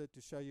wizard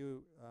to show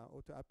you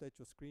or to update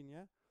your screen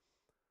here.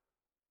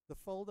 The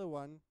folder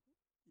one,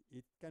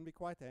 it can be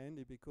quite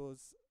handy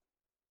because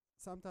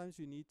sometimes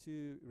you need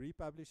to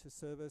republish a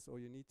service or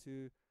you need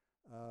to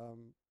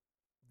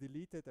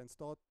delete it and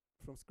start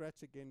from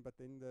scratch again, but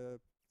then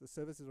the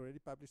service is already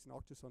published in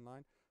Octus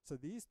Online. So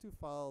these two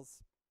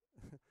files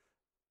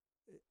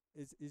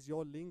is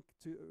your link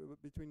to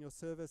between your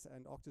service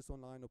and Octus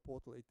Online or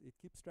portal. It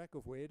keeps track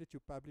of where did you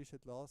publish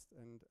it last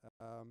and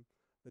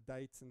the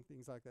dates and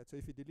things like that. So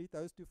if you delete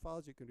those two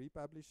files, you can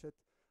republish it.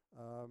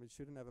 It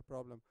shouldn't have a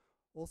problem.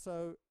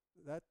 Also,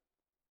 that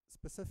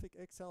specific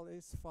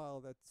XLS file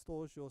that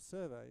stores your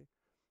survey,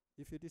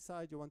 if you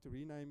decide you want to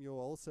rename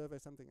your whole survey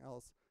something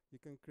else, you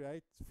can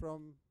create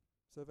from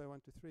survey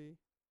 1 to 3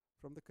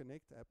 from the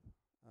Connect app.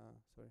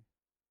 Sorry.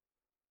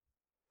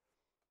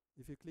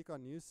 If you click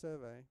on New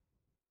Survey,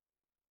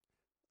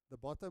 the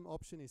bottom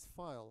option is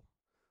File.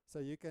 So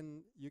you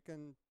can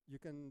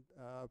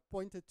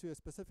point it to a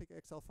specific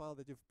Excel file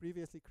that you've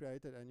previously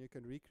created, and you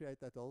can recreate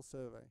that whole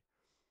survey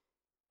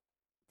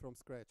from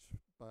scratch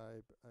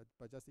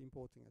by just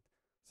importing it.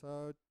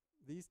 So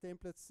these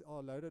templates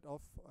are loaded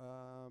off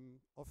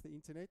the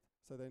internet,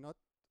 so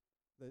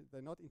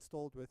they're not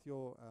installed with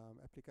your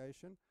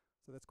application.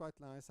 So that's quite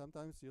nice.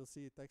 Sometimes you'll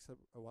see it takes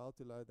a while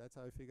to load. That's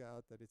how I figure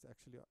out that it's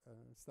actually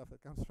stuff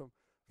that comes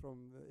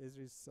from the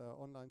Esri's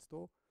online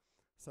store.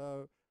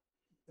 So,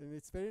 and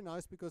it's very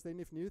nice because then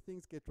if new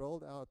things get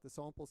rolled out, the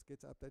samples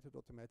gets updated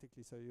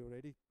automatically. So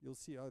you'll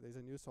see, oh, there's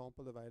a new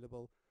sample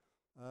available.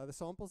 The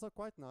samples are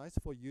quite nice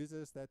for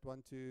users that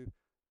want to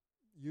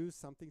use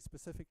something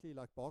specifically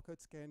like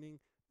barcode scanning.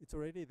 It's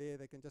already there.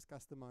 They can just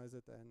customize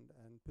it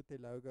and put their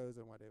logos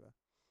and whatever.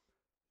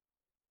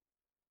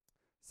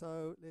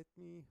 So let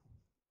me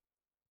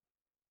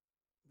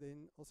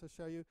then also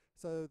show you.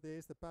 So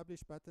there's the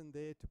publish button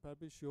there to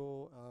publish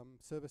your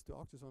service to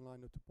Octus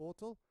Online or to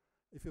Portal.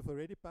 If you've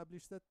already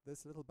published it,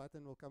 this little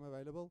button will come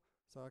available.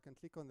 So I can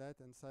click on that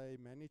and say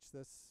manage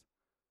this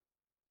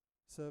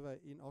survey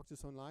in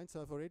Octus Online.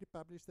 So I've already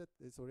published it.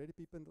 There's already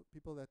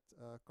people that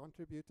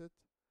contributed,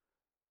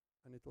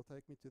 and it will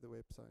take me to the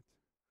website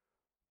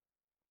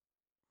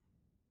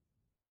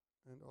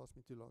and ask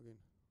me to log in.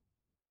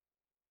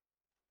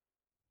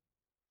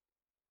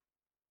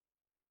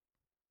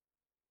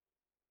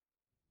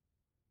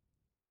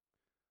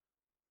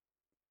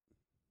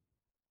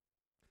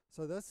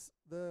 So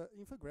the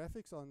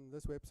infographics on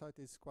this website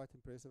is quite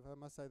impressive. I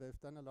must say they've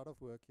done a lot of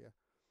work here.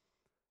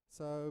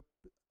 So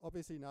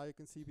obviously now you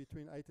can see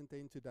between 8 and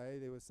 10 today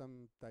there was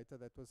some data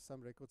that was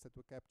some records that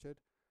were captured,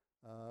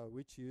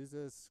 which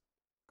users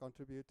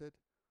contributed.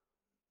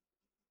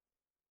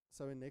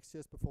 So in next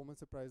year's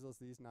performance appraisals,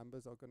 these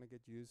numbers are going to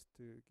get used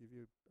to give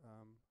you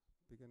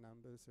bigger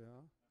numbers.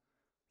 Yeah.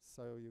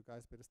 So you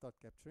guys better start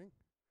capturing.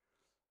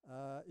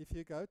 If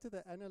you go to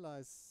the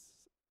analyze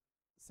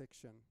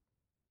section,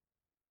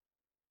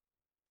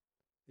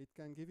 it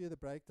can give you the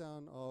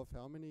breakdown of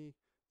how many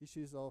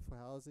issues are for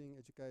housing,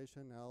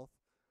 education, health,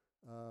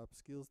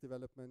 skills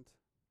development.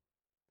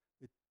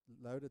 It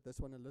loaded this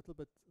one a little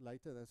bit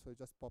later, that's why it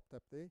just popped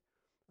up there.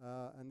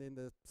 And then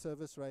the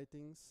service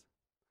ratings.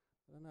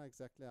 I don't know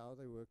exactly how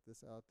they work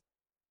this out.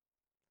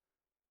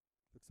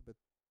 Looks a bit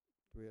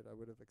weird. I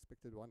would have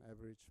expected one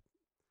average.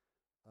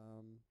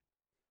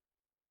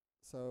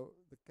 So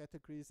the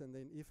categories, and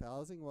then if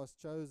housing was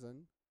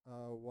chosen,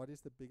 what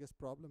is the biggest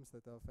problems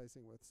that they're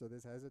facing with? So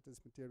there's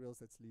hazardous materials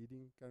that's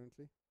leading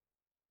currently.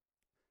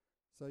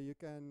 So you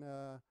can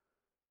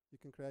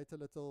create a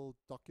little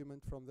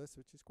document from this,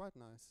 which is quite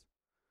nice.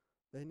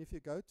 Then if you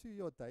go to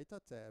your data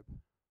tab,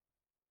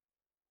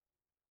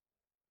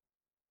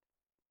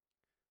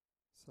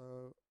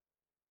 so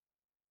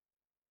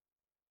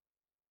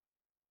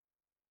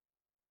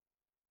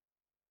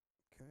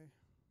okay.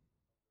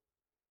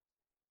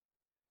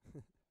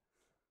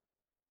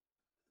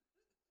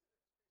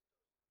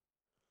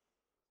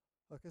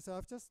 Okay, so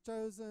I've just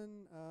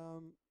chosen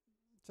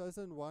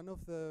one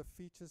of the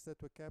features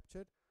that were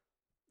captured.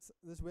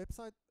 This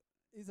website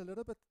is a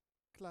little bit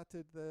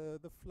cluttered.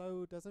 The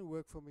flow doesn't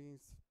work for me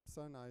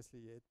so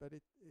nicely yet, but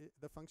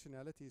the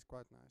functionality is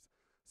quite nice.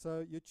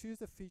 So you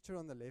choose a feature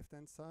on the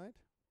left-hand side.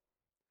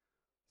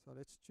 So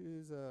let's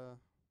choose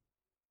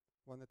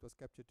one that was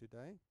captured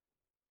today.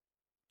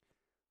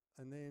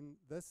 And then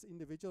this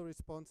individual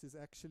response is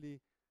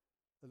actually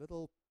a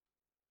little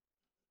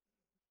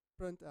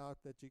printout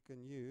that you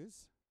can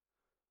use.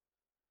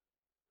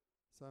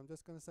 So I'm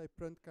just going to say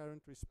print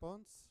current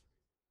response.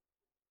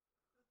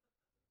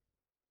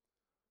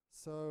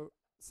 So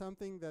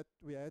something that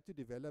we had to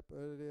develop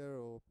earlier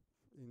or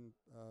in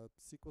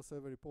SQL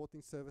Server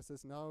reporting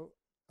services now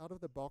out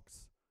of the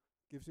box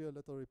gives you a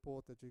little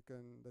report that you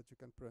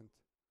can print.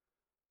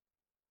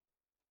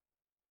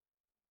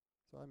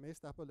 So I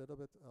messed up a little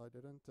bit. I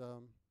didn't.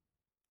 I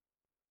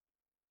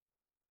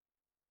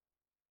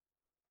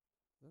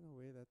don't know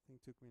where that thing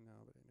took me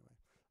now, but anyway.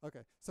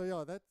 Okay, so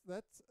yeah,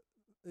 that's.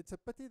 It's a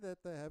pity that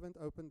they haven't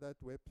opened that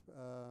web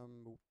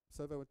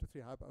server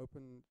 123 hub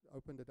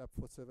opened it up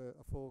for server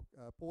for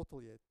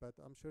portal yet, but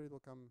I'm sure it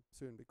will come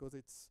soon because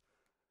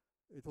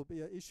it will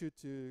be an issue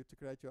to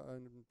create your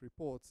own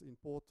reports in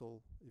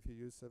portal if you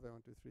use server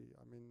 123.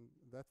 I mean,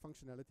 that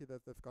functionality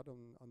that they've got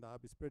on the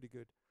hub is pretty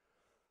good.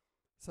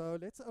 So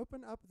let's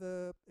open up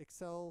the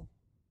Excel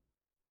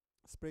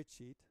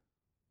spreadsheet.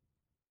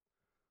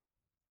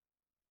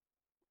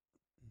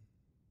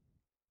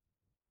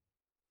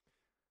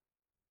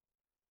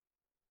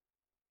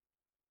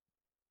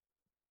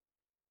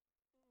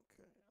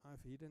 Okay,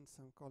 I've hidden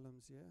some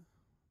columns here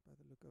by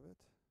the look of it.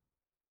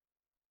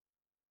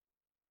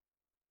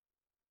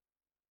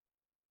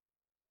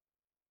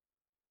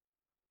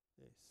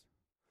 Yes.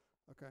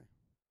 Okay.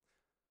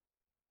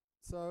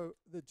 So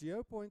the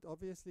geo point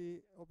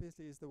obviously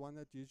is the one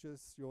that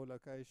uses your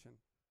location.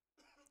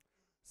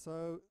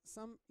 So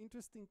some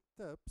interesting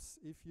tips: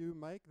 if you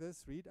make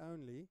this read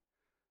only,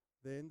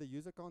 then the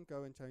user can't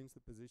go and change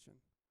the position.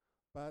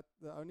 But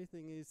the only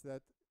thing is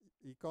that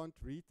he can't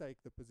retake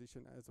the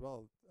position as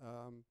well.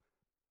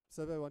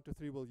 Server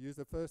 123 will use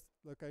the first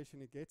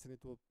location it gets, and it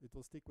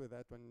will stick with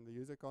that when the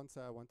user can't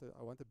say I want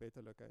a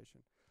better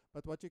location.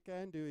 But what you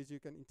can do is you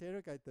can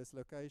interrogate this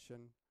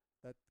location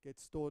that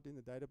gets stored in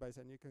the database,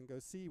 and you can go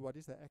see what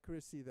is the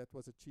accuracy that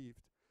was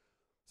achieved.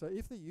 So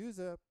if the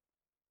user,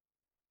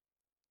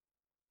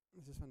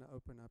 I just want to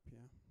open up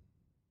here.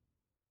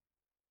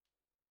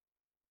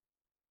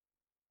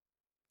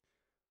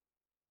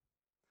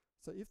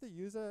 So if the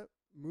user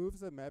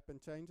moves a map and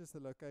changes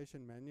the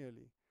location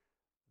manually,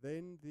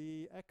 then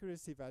the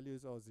accuracy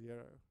values are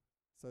 0.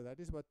 So that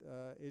is what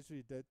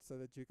Esri did, so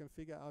that you can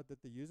figure out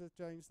that the user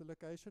changed the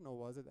location or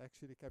was it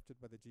actually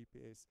captured by the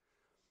GPS.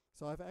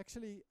 So I've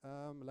actually,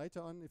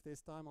 later on, if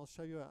there's time, I'll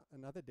show you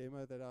another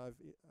demo that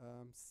I've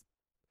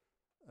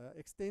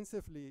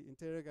extensively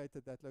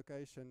interrogated that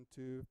location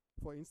to,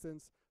 for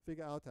instance,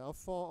 figure out how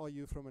far are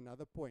you from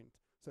another point.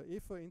 So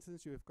if, for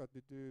instance, you've got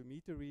to do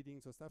meter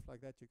readings or stuff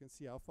like that, you can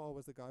see how far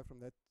was the guy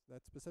from that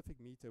specific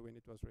meter when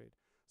it was read.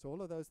 So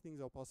all of those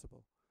things are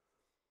possible.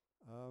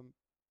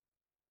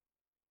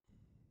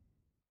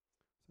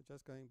 So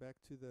just going back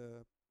to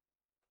the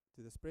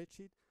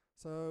spreadsheet.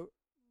 So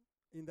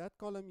in that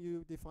column,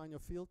 you define your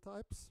field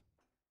types.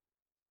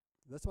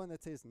 This one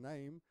that says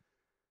name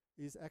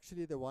is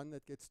actually the one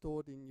that gets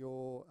stored in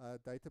your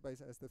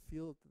database as the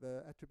field,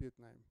 the attribute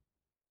name.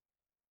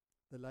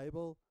 The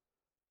label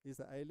is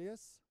the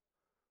alias.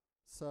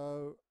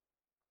 So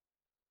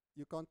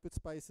you can't put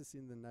spaces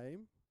in the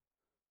name,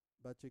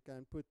 but you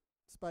can put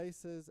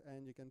spaces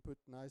and you can put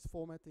nice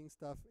formatting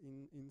stuff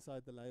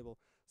inside the label.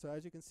 So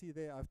as you can see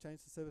there, I've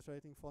changed the service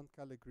rating font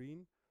color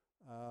green.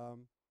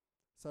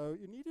 So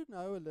you need to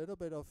know a little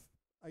bit of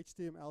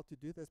HTML to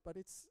do this, but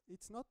it's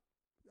not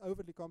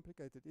overly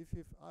complicated.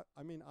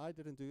 I mean, I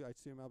didn't do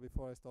HTML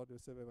before I started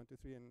with Server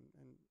 123, and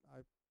I,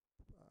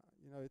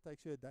 you know, it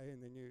takes you a day,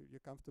 and then you're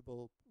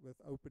comfortable with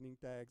opening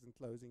tags and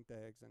closing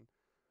tags. And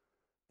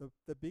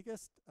the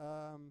biggest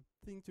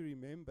thing to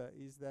remember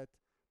is that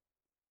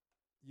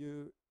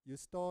you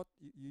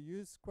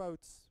use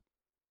quotes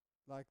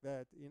like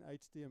that in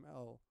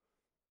HTML,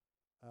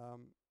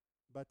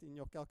 but in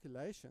your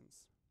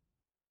calculations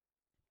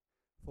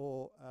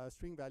for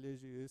string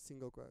values you use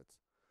single quotes.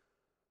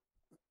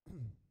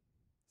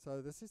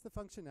 So this is the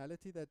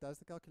functionality that does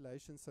the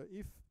calculation. So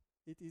if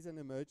it is an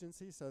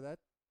emergency, so that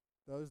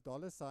those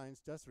dollar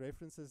signs just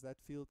references that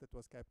field that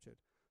was captured.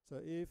 So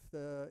if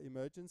the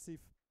emergency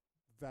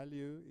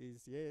value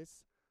is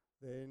yes,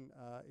 then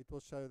it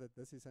will show that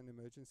this is an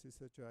emergency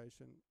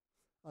situation.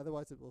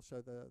 Otherwise, it will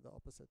show the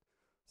opposite.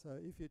 So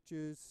if you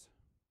choose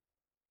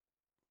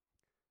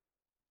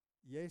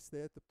yes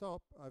there at the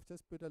top, I've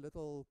just put a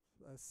little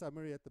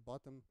summary at the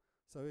bottom.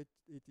 So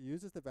it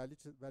uses the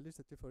values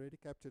that you've already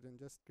captured and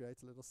just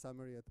creates a little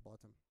summary at the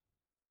bottom.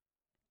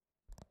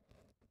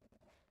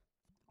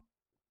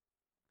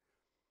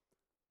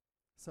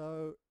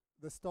 So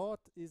the start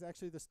is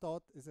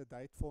a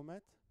date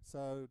format.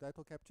 So that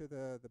will capture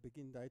the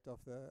begin date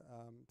of the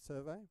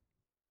survey.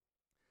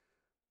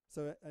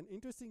 So an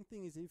interesting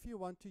thing is if you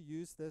want to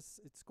use this,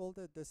 it's called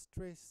a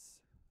distress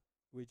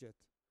widget.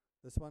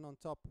 This one on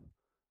top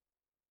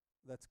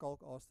that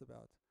Skulk asked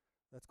about.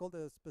 That's called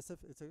a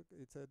specific,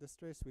 it's a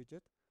distress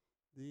widget.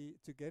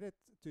 To get it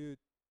to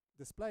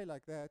display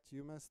like that,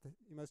 you must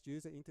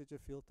use an integer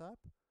field type,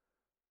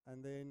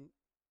 and then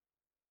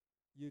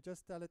you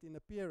just tell it in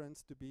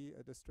appearance to be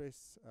a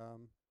distress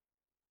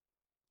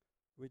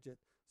widget.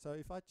 So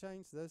if I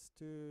change this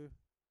to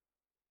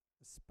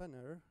a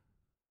spinner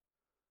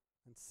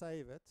and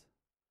save it,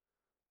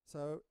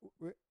 so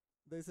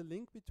there's a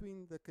link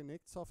between the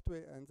Connect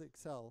software and the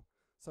Excel.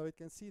 So it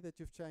can see that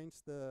you've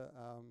changed the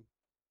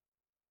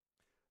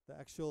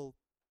actual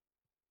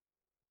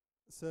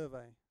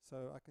survey.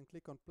 So I can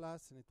click on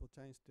plus and it will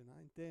change to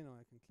 910, or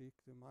I can click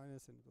to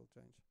minus and it will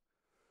change.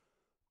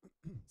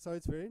 So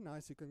it's very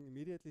nice. You can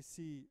immediately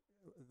see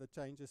the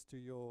changes to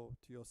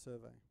your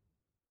survey.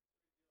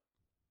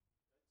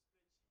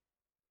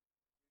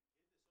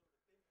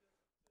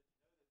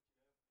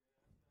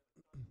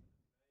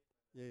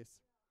 Yes.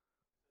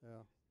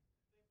 Yeah.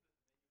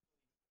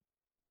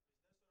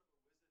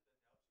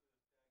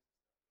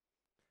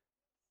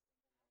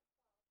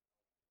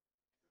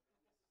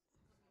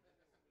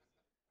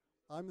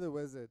 I'm the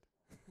wizard.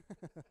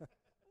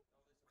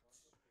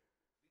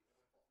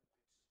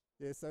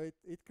 Yeah, so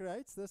it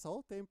creates this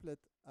whole template,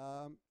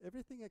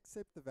 everything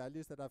except the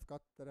values that I've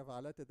got that I've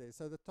highlighted there.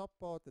 So the top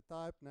part, the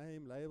type,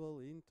 name,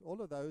 label, int,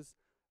 all of those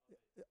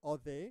are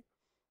there.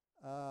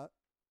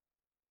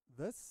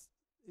 This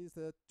is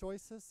the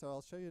choices. So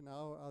I'll show you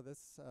now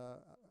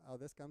how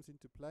this comes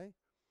into play.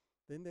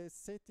 Then there's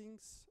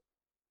settings,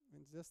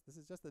 and this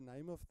is just the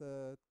name of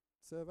the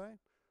survey,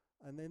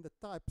 and then the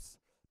types.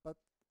 But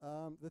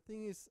the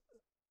thing is,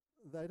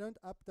 they don't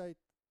update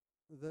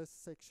this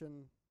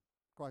section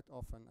quite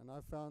often, and I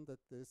found that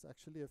there's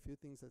actually a few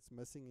things that's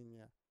missing in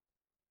here.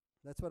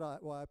 That's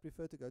why I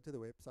prefer to go to the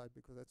website,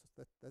 because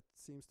that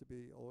seems to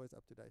be always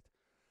up to date.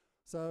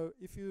 So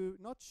if you're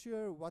not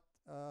sure what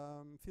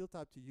field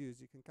type to use,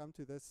 you can come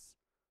to this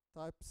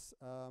types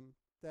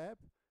tab,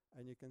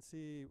 and you can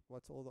see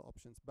what's all the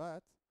options.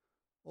 But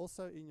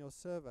also in your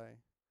survey,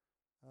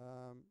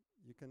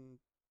 you can,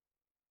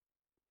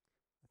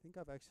 I think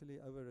I've actually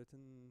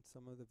overwritten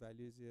some of the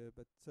values here,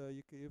 but so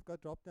you've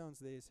got drop downs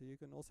there, so you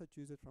can also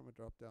choose it from a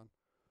drop down.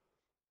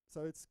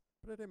 So it's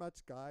pretty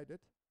much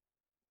guided.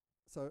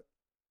 So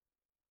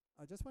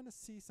I just want to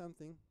see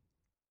something,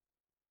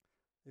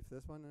 if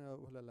this one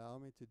will allow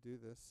me to do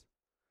this.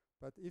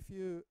 But if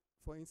you,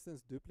 for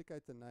instance,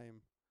 duplicate the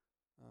name,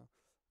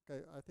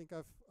 okay, I think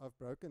I've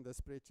broken this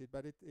spreadsheet,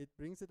 but it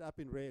brings it up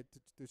in red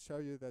to show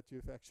you that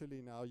you've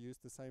actually now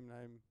used the same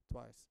name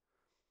twice.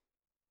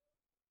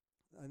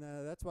 And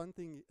that's one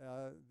thing.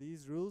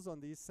 These rules on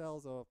these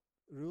cells are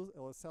rules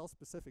or cell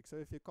specific. So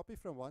if you copy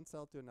from one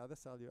cell to another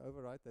cell, you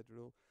overwrite that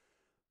rule.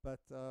 But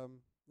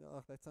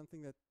that's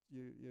something that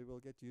you will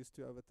get used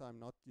to over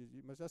time.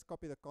 You must just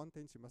copy the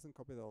contents. You mustn't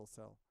copy the whole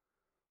cell.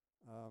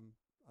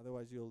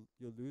 Otherwise, you'll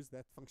lose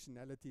that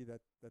functionality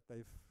that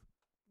they've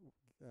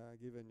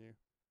given you.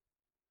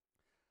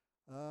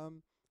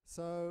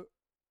 So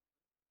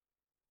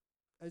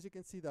as you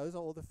can see, those are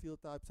all the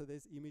field types. So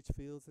there's image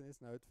fields and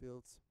there's node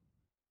fields.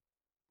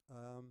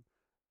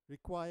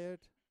 Required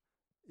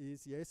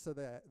is yes, so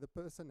the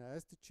person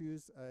has to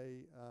choose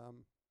a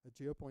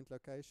geopoint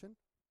location.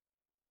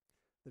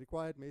 The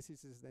required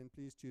message is then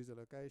please choose a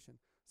location.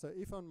 So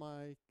if on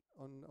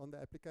the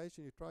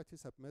application you try to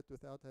submit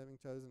without having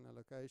chosen a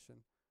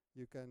location,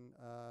 you can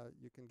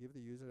give the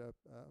user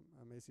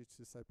a message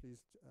to say please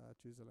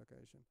choose a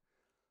location.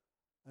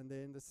 And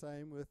then the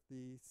same with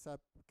the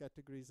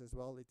subcategories as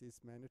well. It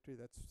is mandatory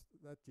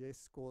that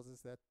yes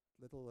causes that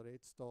little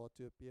red star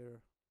to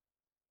appear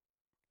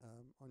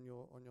on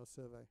your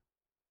survey.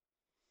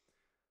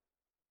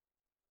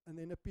 And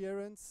then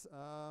appearance,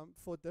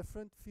 for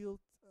different field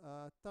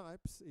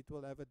types, it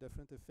will have a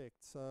different effect.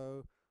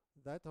 So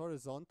that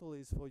horizontal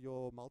is for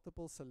your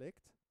multiple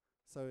select.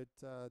 So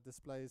it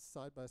displays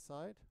side by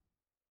side.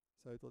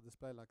 So it will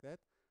display like that.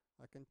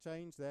 I can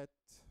change that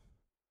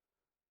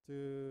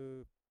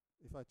to,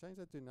 if I change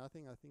that to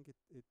nothing, I think it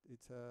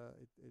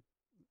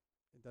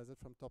does it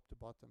from top to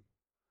bottom.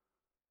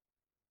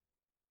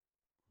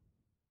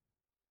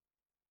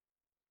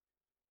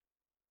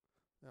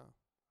 Yeah.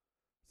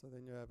 So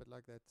then you have it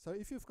like that. So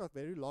if you've got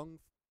very long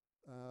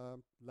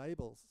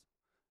labels,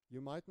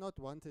 you might not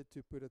want it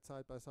to put it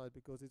side by side,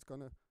 because it's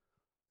gonna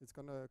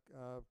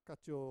cut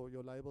your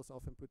labels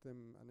off and put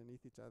them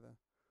underneath each other.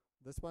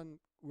 This one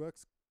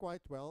works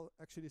quite well.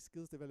 Actually,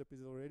 skills developer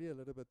is already a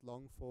little bit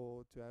long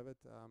to have it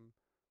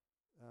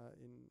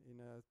in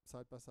a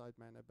side by side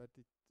manner. But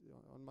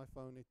on my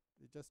phone, it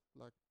just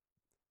like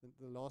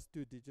the last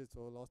two digits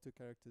or last two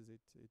characters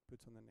it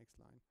puts on the next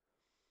line.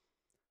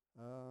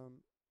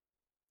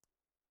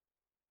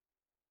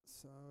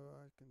 So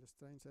I can just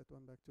change that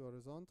one back to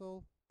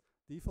horizontal.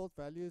 Default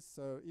values.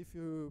 So if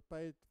you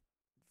paid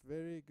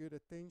very good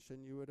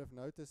attention, you would have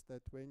noticed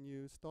that when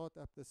you start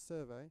up the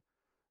survey,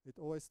 it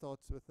always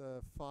starts with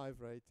a 5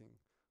 rating.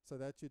 So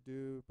that you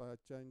do by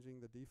changing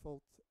the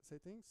default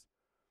settings.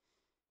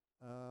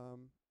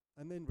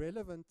 And then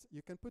relevant,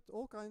 you can put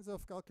all kinds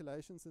of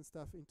calculations and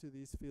stuff into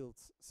these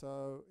fields.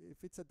 So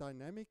if it's a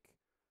dynamic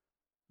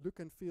look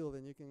and feel,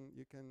 then you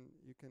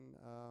can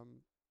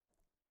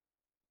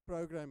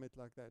program it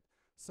like that.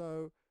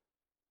 So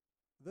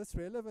this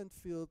relevant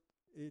field,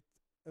 it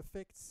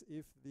affects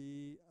if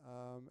the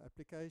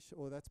application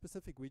or that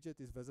specific widget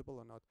is visible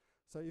or not.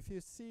 So if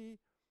you see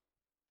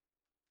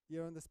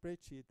here on the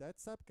spreadsheet, that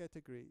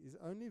subcategory is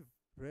only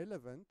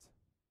relevant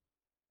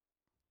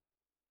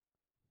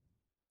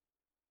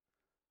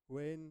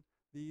when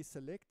the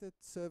selected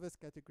service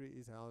category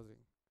is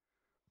housing.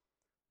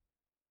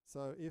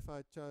 So if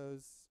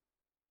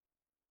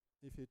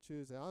you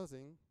choose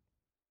housing,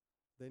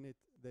 then it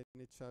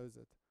shows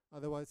it.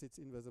 Otherwise, it's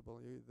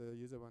invisible. The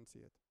user won't see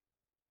it.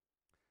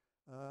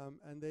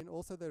 And then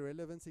also the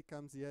relevancy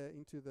comes here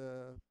into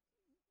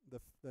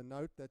the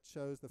note that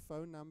shows the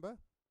phone number.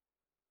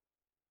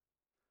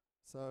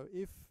 So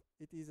if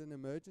it is an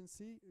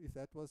emergency, if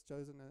that was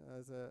chosen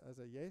as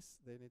a yes,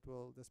 then it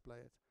will display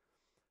it.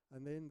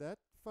 And then that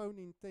phone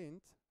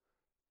intent,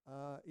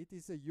 it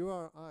is a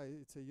URI,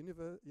 it's a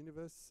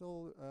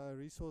universal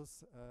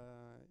resource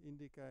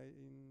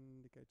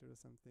indicator or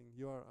something,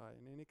 URI.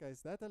 In any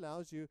case, that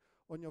allows you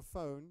on your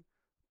phone,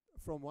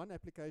 from one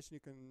application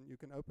you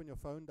can open your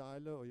phone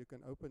dialer, or you can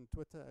open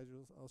Twitter, as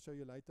I'll show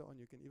you later on.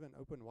 You can even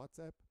open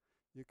WhatsApp.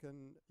 You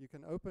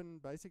can open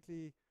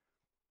basically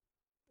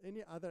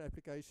any other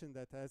application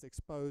that has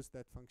exposed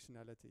that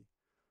functionality.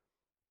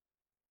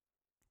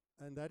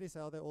 And that is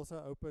how they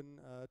also open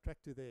Track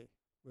to There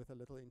with a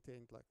little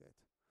intent like that.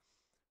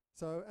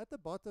 So at the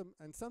bottom,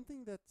 and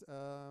something that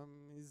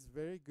is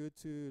very good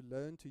to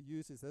learn to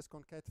use is this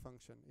concat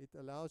function. It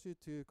allows you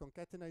to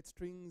concatenate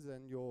strings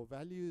and your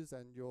values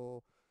and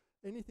your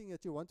anything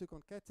that you want to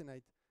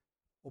concatenate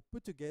or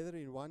put together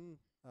in one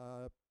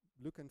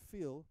look and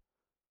feel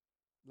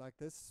like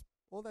this.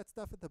 All that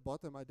stuff at the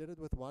bottom, I did it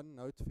with one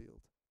note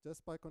field,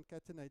 just by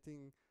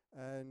concatenating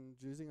and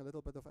using a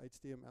little bit of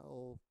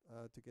HTML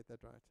to get that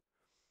right.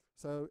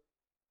 So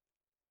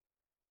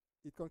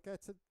it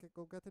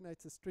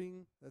concatenates a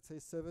string that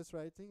says service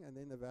rating and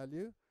then the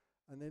value,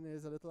 and then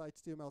there's a little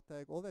HTML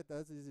tag. All that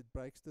does is it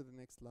breaks to the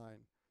next line.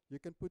 You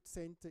can put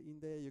center in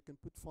there, you can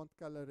put font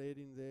color red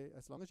in there,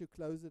 as long as you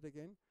close it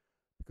again,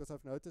 because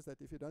I've noticed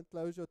that if you don't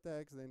close your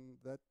tags, then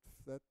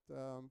that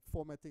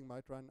formatting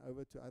might run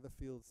over to other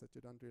fields that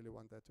you don't really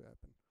want that to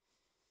happen.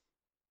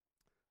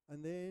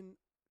 And then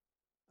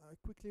I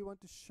quickly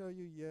want to show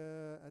you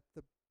here at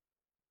the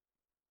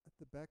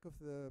back of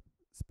the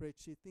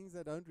spreadsheet things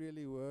that don't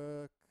really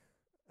work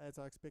as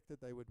I expected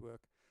they would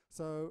work.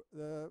 So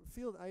the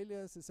field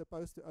alias is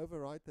supposed to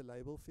override the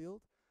label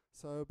field.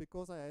 So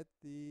because I had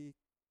the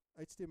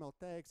HTML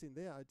tags in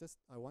there,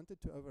 I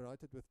wanted to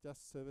overwrite it with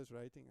just service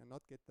rating and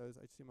not get those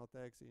HTML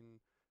tags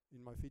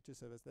in my feature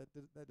service.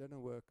 That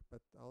didn't work,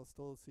 but I'll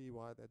still see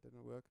why that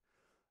didn't work.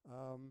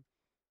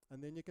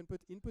 And then you can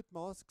put input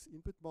masks.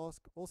 Input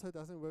mask also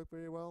doesn't work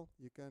very well.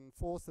 You can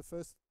force the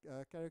first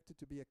character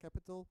to be a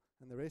capital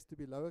and the rest to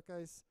be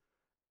lowercase.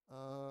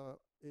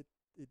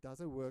 It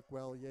doesn't work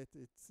well yet.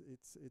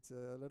 It's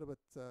a little bit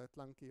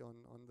clunky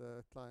on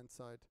the client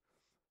side.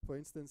 For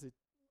instance,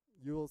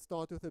 you will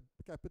start with a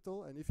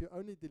capital, and if you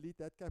only delete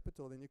that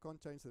capital, then you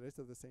can't change the rest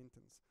of the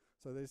sentence.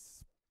 So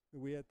there's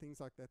weird things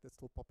like that that's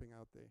still popping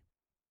out there.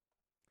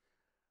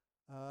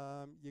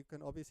 You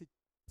can obviously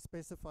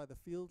specify the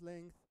field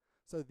length.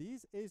 So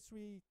these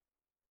Esri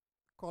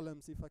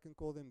columns, if I can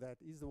call them that,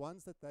 is the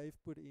ones that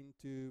they've put in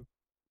to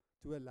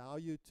allow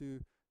you to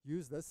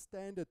use this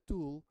standard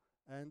tool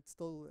and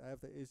still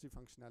have the Esri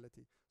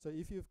functionality. So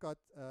if you've got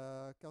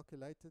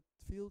calculated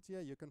fields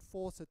here, you can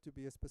force it to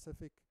be a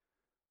specific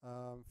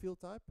field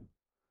type.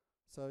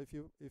 So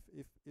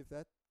if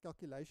that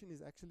calculation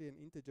is actually an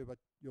integer, but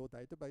your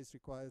database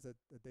requires a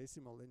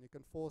decimal, then you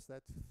can force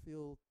that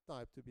field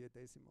type to be a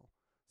decimal.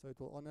 So it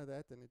will honor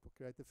that, and it will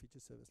create a feature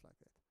service like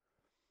that.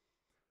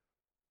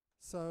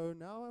 So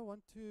now I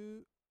want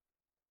to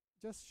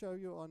just show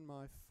you on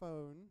my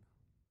phone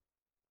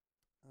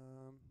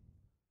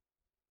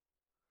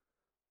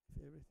if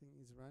everything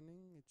is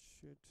running. It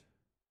should.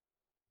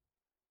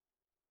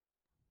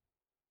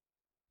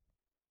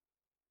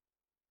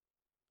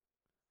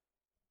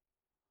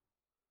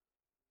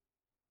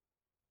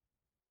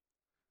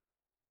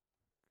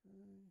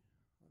 Okay,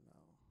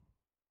 allow. Okay.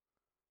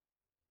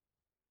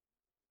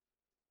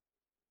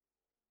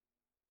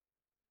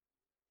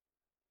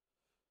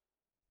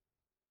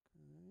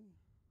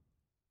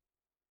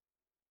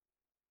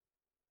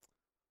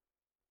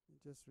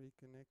 Just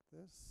reconnect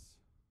this.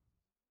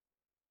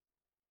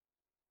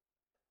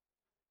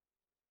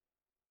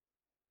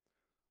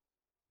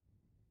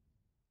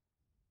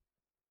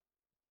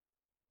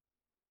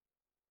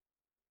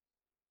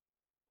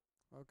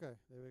 Okay,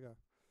 there we go.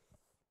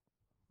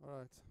 All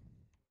right.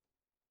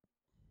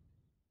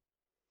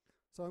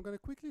 So I'm going to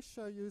quickly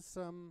show you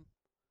some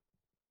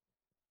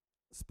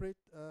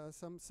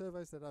some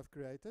surveys that I've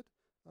created.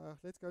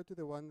 Let's go to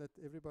the one that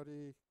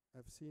everybody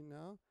have seen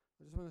now.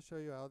 I just want to show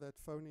you how that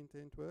phone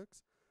intent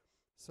works.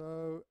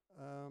 So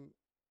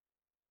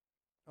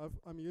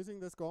I'm using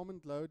this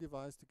Garmin Glow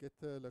device to get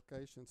the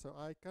location. So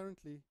I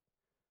currently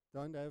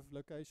don't have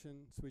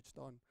location switched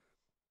on.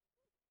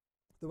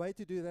 The way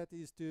to do that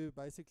is to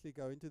basically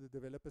go into the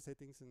developer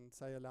settings and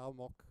say allow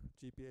mock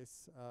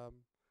GPS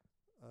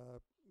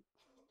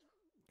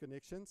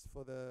connections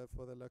for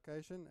the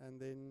location, and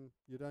then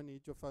you don't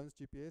need your phone's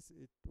GPS.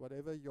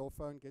 Whatever your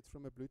phone gets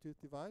from a Bluetooth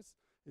device,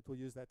 it will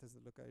use that as the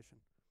location.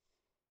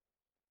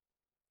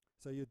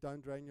 So you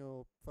don't drain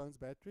your phone's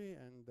battery,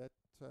 and that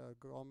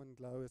Garmin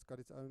Glow has got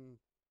its own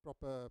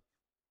proper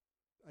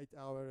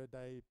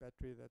 8-hour-a-day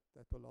battery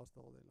that will last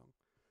all day long.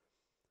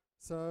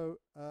 So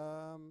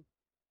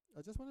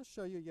I just want to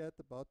show you here at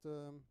the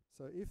bottom.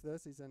 So if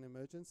this is an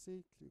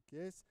emergency, click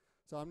yes.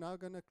 So I'm now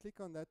going to click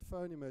on that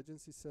phone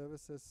emergency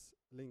services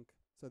link.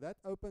 So that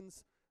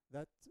opens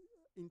that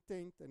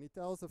intent, and it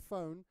tells the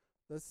phone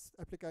this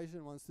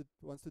application wants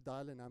to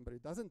dial a number.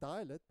 It doesn't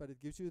dial it, but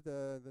it gives you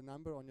the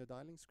number on your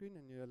dialing screen,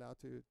 and you're allowed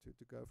to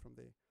go from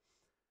there.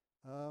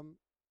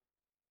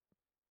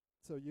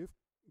 So you've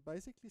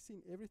basically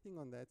seen everything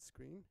on that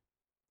screen.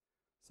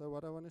 So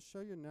what I want to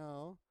show you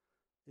now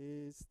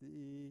is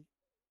the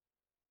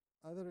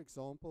other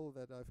example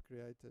that I've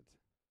created.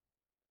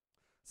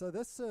 So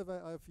this survey,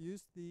 I've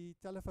used the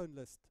telephone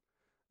list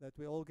that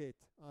we all get.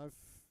 I've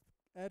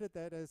added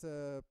that as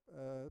a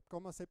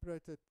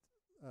comma-separated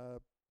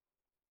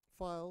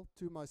file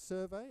to my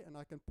survey, and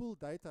I can pull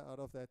data out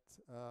of that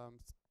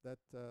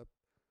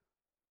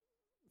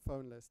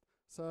phone list.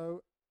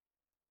 So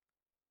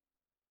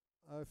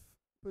I've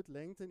put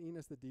LinkedIn in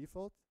as the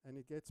default, and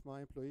it gets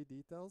my employee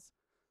details.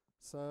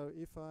 So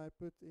if I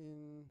put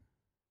in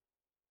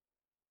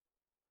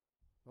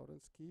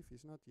Lawrence Keefe,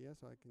 he's not here,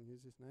 so I can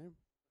use his name.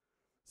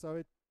 So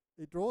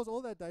it draws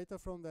all that data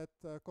from that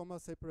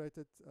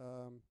comma-separated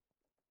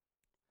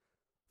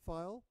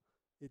file.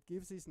 It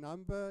gives his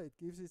number, it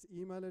gives his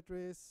email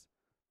address.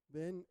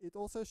 Then it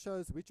also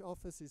shows which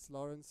office is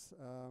Lawrence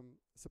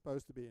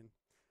supposed to be in.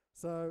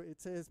 So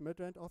it says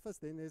Midrand office,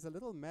 then there's a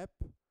little map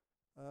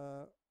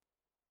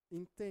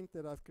intent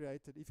that I've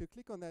created. If you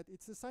click on that,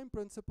 it's the same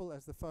principle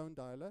as the phone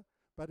dialer,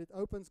 but it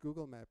opens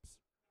Google Maps.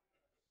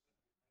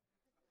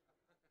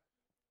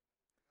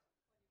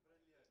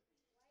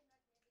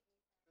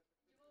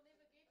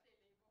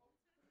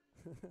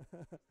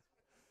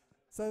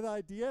 So the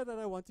idea that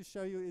I want to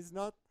show you is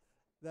not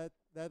that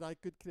I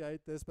could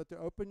create this, but to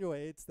open your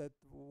heads that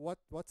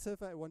what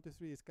Survey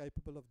 123 is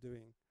capable of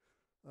doing.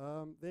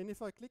 Then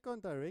if I click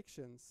on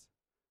directions,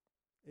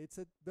 it's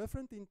a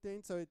different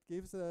intent, so it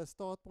gives a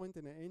start point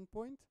and an end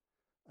point,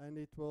 and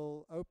it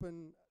will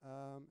open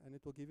and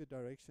it will give you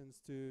directions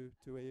to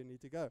where you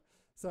need to go.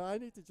 So I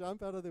need to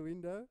jump out of the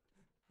window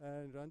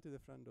and run to the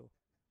front door.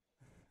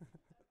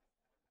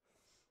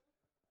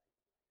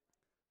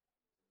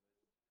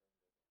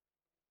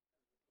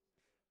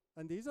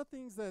 And these are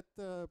things that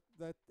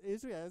that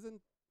Esri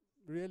hasn't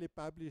really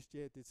published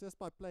yet. It's just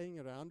by playing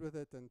around with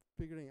it and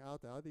figuring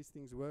out how these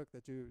things work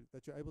that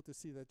you're able to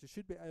see that you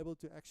should be able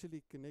to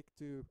actually connect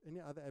to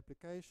any other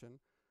application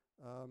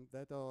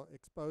that are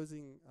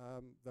exposing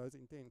those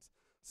intents.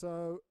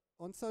 So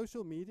on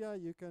social media,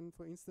 you can,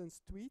 for instance,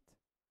 tweet.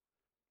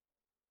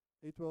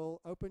 It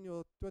will open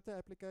your Twitter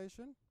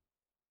application.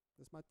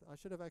 I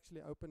should have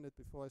actually opened it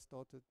before I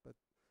started, but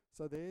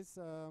so there's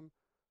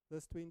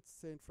this tweet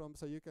sent from,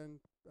 so you can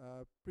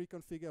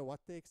pre-configure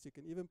what text. You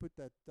can even put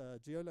that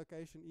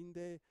geolocation in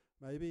there.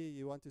 Maybe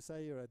you want to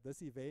say you're at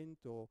this event,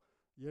 or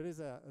here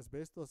is a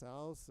asbestos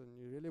house, and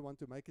you really want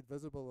to make it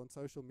visible on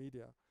social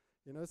media.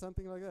 You know,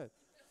 something like that.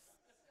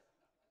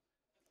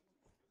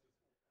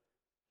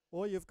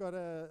 Or you've got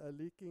a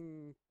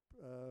leaking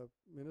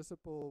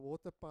municipal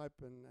water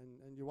pipe,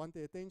 and you want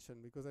their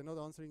attention because they're not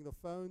answering the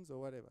phones or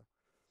whatever.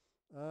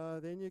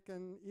 Then you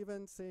can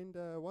even send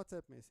a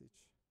WhatsApp message.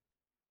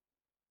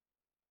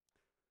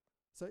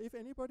 So if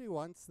anybody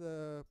wants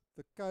the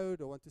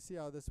code or want to see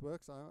how this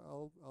works,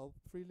 I'll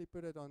freely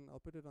put it on. I'll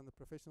put it on the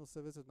professional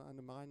services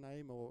under my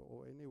name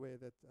or anywhere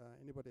that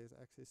anybody has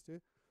access to.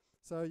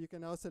 So you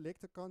can now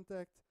select a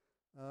contact.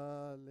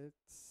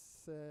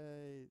 Let's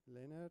say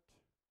Leonard,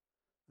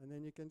 and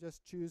then you can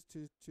just choose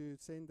to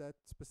send that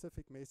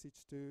specific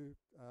message to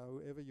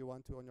whoever you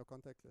want to on your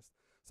contact list.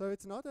 So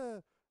it's not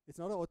an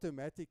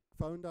automatic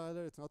phone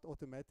dialer. It's not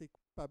automatic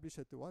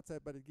publisher to WhatsApp,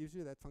 but it gives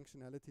you that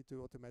functionality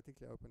to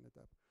automatically open it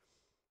up.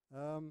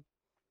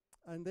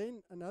 And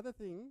then another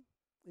thing,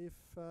 if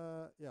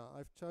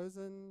I've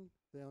chosen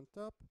there on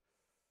top.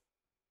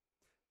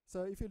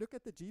 So if you look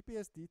at the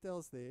GPS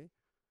details there,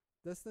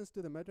 distance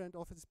to the Midrand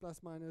office is plus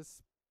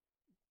minus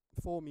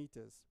 4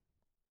 meters.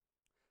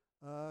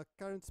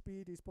 Current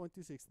speed is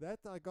 0.26. That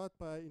I got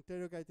by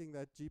interrogating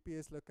that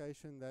GPS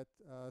location, that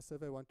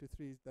survey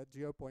 123, that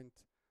geopoint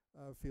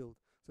field.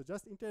 So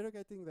just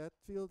interrogating that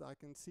field, I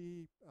can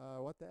see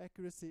what the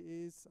accuracy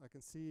is. I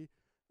can see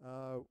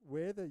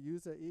where the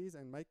user is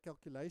and make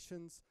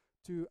calculations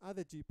to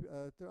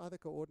other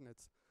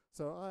coordinates.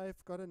 So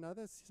I've got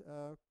another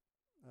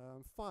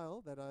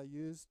file that I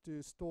use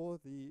to store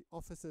the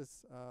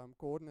office's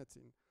coordinates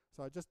in.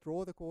 So I just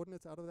draw the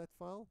coordinates out of that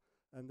file,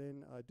 and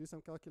then I do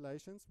some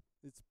calculations.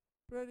 It's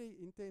pretty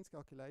intense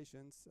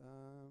calculations.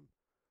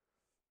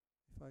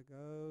 If I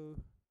go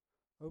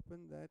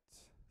open that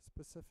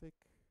specific,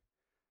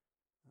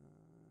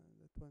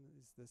 that one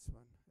is this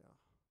one, yeah.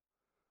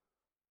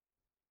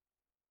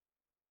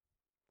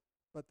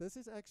 But this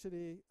is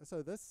actually,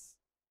 so this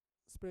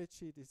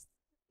spreadsheet is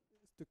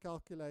to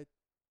calculate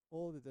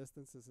all the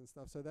distances and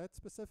stuff. So that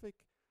specific,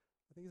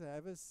 I think it's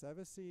a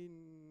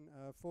Haversine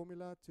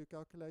formula to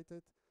calculate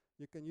it.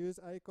 You can use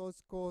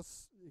ACOS,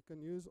 cos, you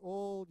can use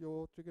all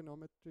your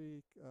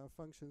trigonometry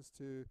functions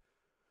to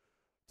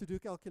do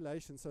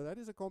calculations. So that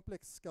is a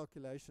complex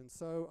calculation.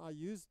 So I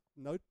use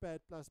Notepad++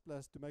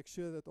 to make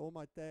sure that all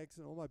my tags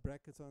and all my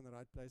brackets are in the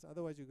right place.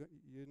 Otherwise,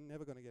 you're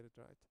never going to get it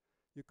right.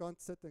 You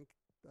can't sit and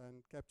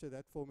and capture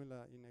that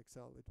formula in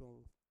Excel. It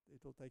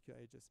will take you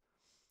ages.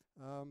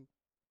 Um,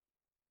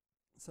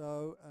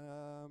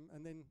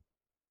 and then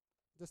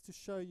just to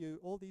show you,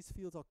 all these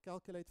fields are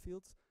calculate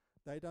fields.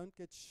 They don't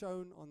get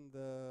shown on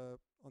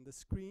the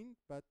screen,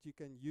 but you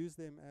can use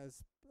them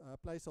as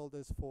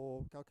placeholders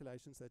for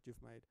calculations that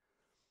you've made.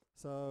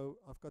 So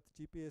I've got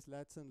the GPS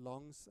lats and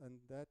longs, and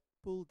that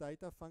pull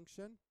data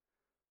function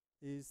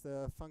is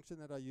the function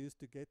that I use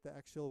to get the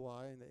actual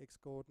y and the x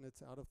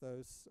coordinates out of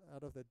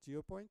that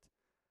geopoint.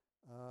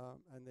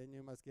 And then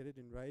you must get it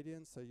in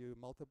radians, so you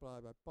multiply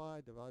by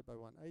pi, divide by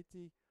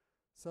 180.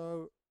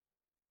 So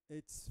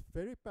it's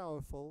very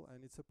powerful,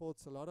 and it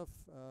supports a lot of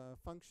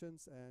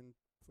functions, and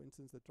for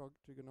instance the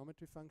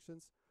trigonometry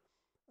functions,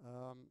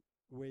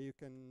 where you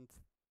can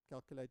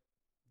calculate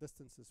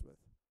distances with.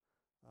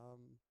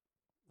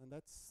 And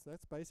that's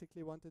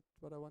basically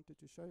what I wanted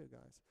to show you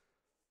guys.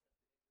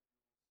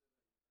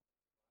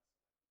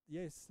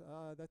 Yes,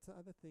 that's the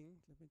other thing.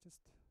 Let me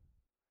just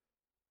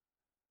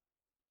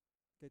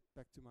get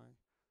back to my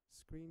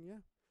screen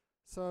here.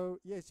 So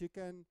yes, you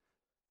can.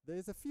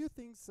 There's a few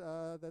things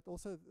that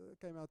also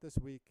came out this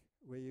week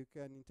where you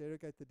can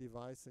interrogate the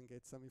device and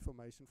get some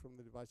information from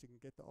the device. You can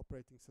get the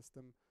operating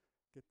system,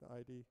 get the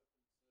ID.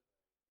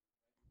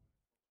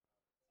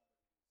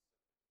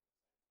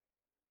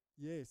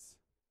 Yes,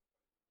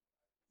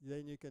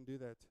 then you can do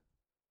that.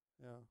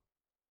 Yeah,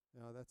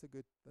 yeah, that's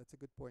a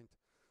good point.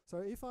 So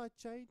if I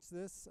change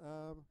this,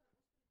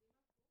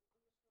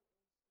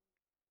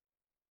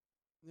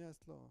 yes,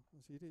 law.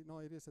 No,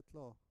 it is a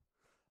law.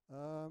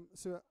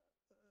 So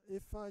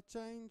if I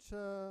change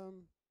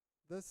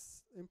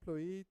this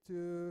employee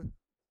to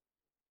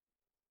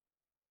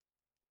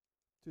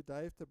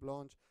Dave de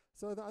Blanche.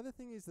 So the other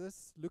thing is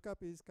this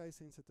lookup is case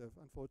sensitive,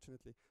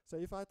 unfortunately. So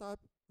if I type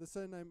the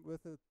surname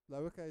with a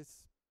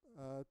lowercase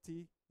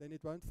t, then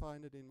it won't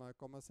find it in my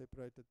comma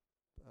separated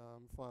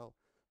file.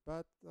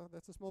 But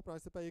that's a small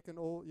price to pay. You can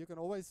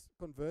always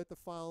convert the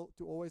file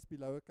to always be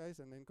lowercase,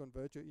 and then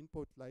convert your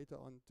input later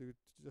on to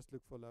just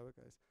look for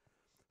lowercase.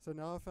 So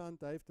now I found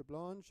Dave de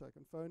Blanche. I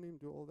can phone him,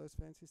 do all those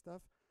fancy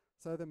stuff.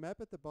 So the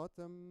map at the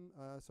bottom,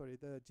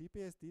 the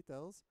GPS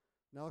details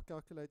now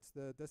calculates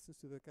the distance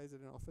to the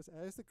KZN office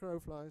as the crow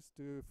flies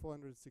to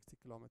 460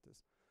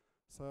 kilometers.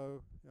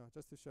 So yeah,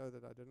 just to show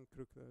that I didn't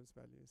crook those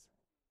values.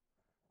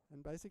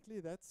 And basically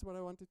that's what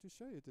I wanted to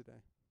show you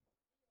today.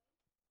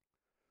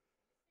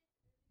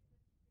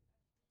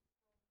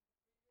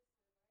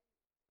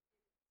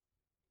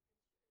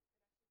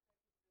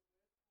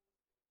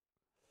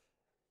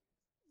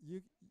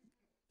 You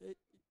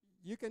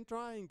you can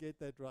try and get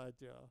that right,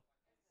 yeah.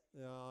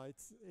 Yeah,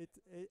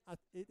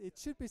 it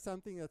should be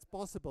something that's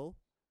possible,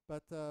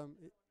 but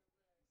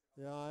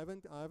yeah, I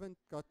haven't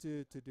got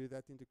to do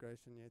that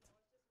integration yet.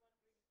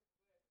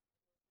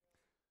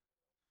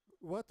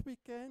 What we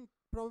can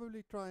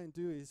probably try and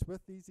do is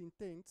with these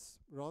intents,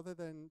 rather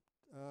than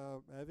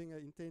having an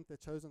intent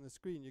that shows on the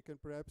screen, you can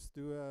perhaps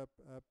do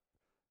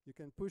you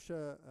can push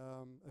a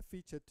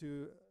feature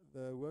to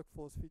the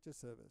workforce feature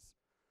service.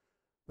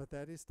 But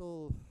that is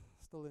still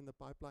in the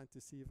pipeline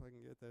to see if I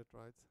can get that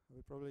right. I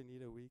would probably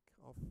need a week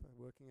of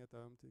working at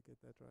home to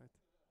get that right.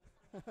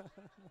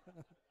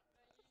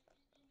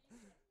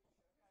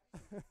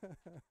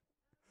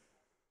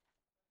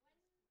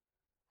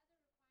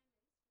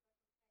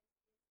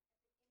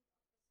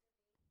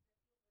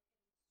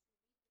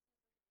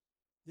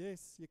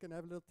 Yes, you can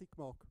have a little tick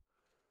mark.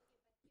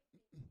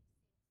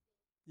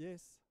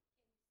 Yes.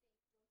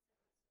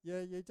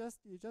 Yeah, you just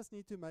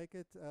need to make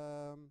it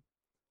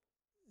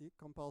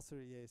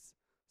compulsory. Yes.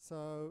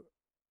 So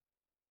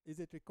is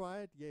it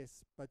required?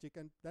 Yes, but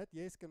that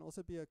yes can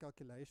also be a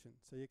calculation.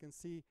 So you can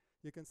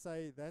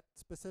say that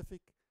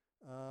specific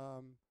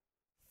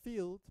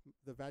field,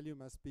 the value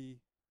must be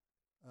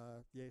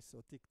yes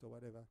or ticked or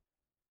whatever.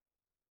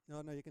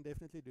 No, you can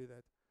definitely do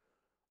that.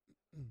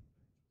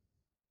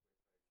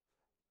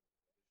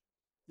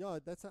 Yeah,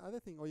 that's the other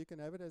thing, or you can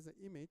have it as an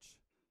image.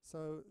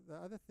 So the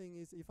other thing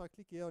is, if I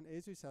click here on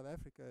Esri South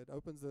Africa, it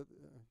opens it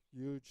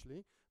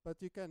hugely. But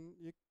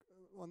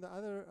on the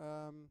other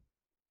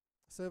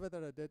survey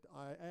that I did,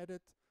 I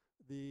added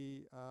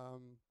the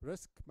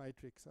risk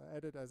matrix. I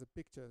added as a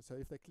picture, so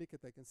if they click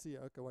it, they can see,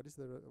 okay, what does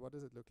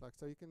it look like?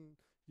 So you can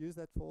use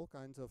that for all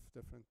kinds of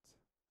different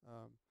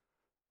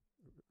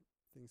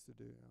things to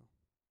do. Yeah.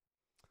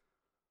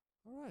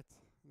 All right,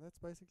 that's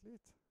basically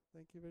it.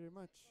 Thank you very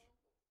much.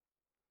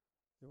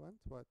 You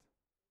want what?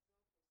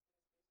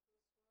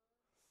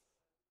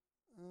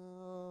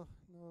 No,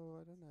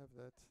 I don't have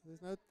that.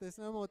 There's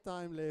no more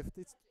time left.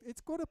 It's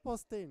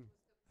 10:15.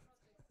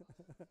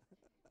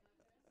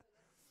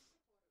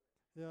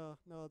 Yeah,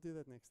 no, I'll do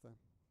that next time.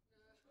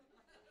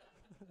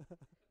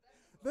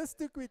 This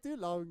took me too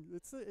long.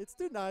 It's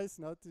too nice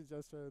not to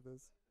just show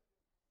this.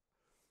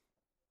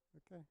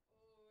 Okay.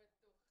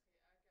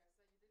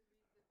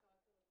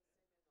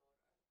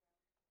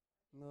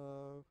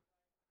 No.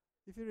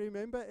 If you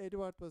remember,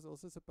 Edward was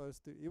also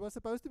he was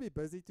supposed to be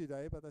busy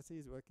today, but I see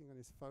he's working on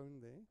his phone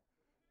there.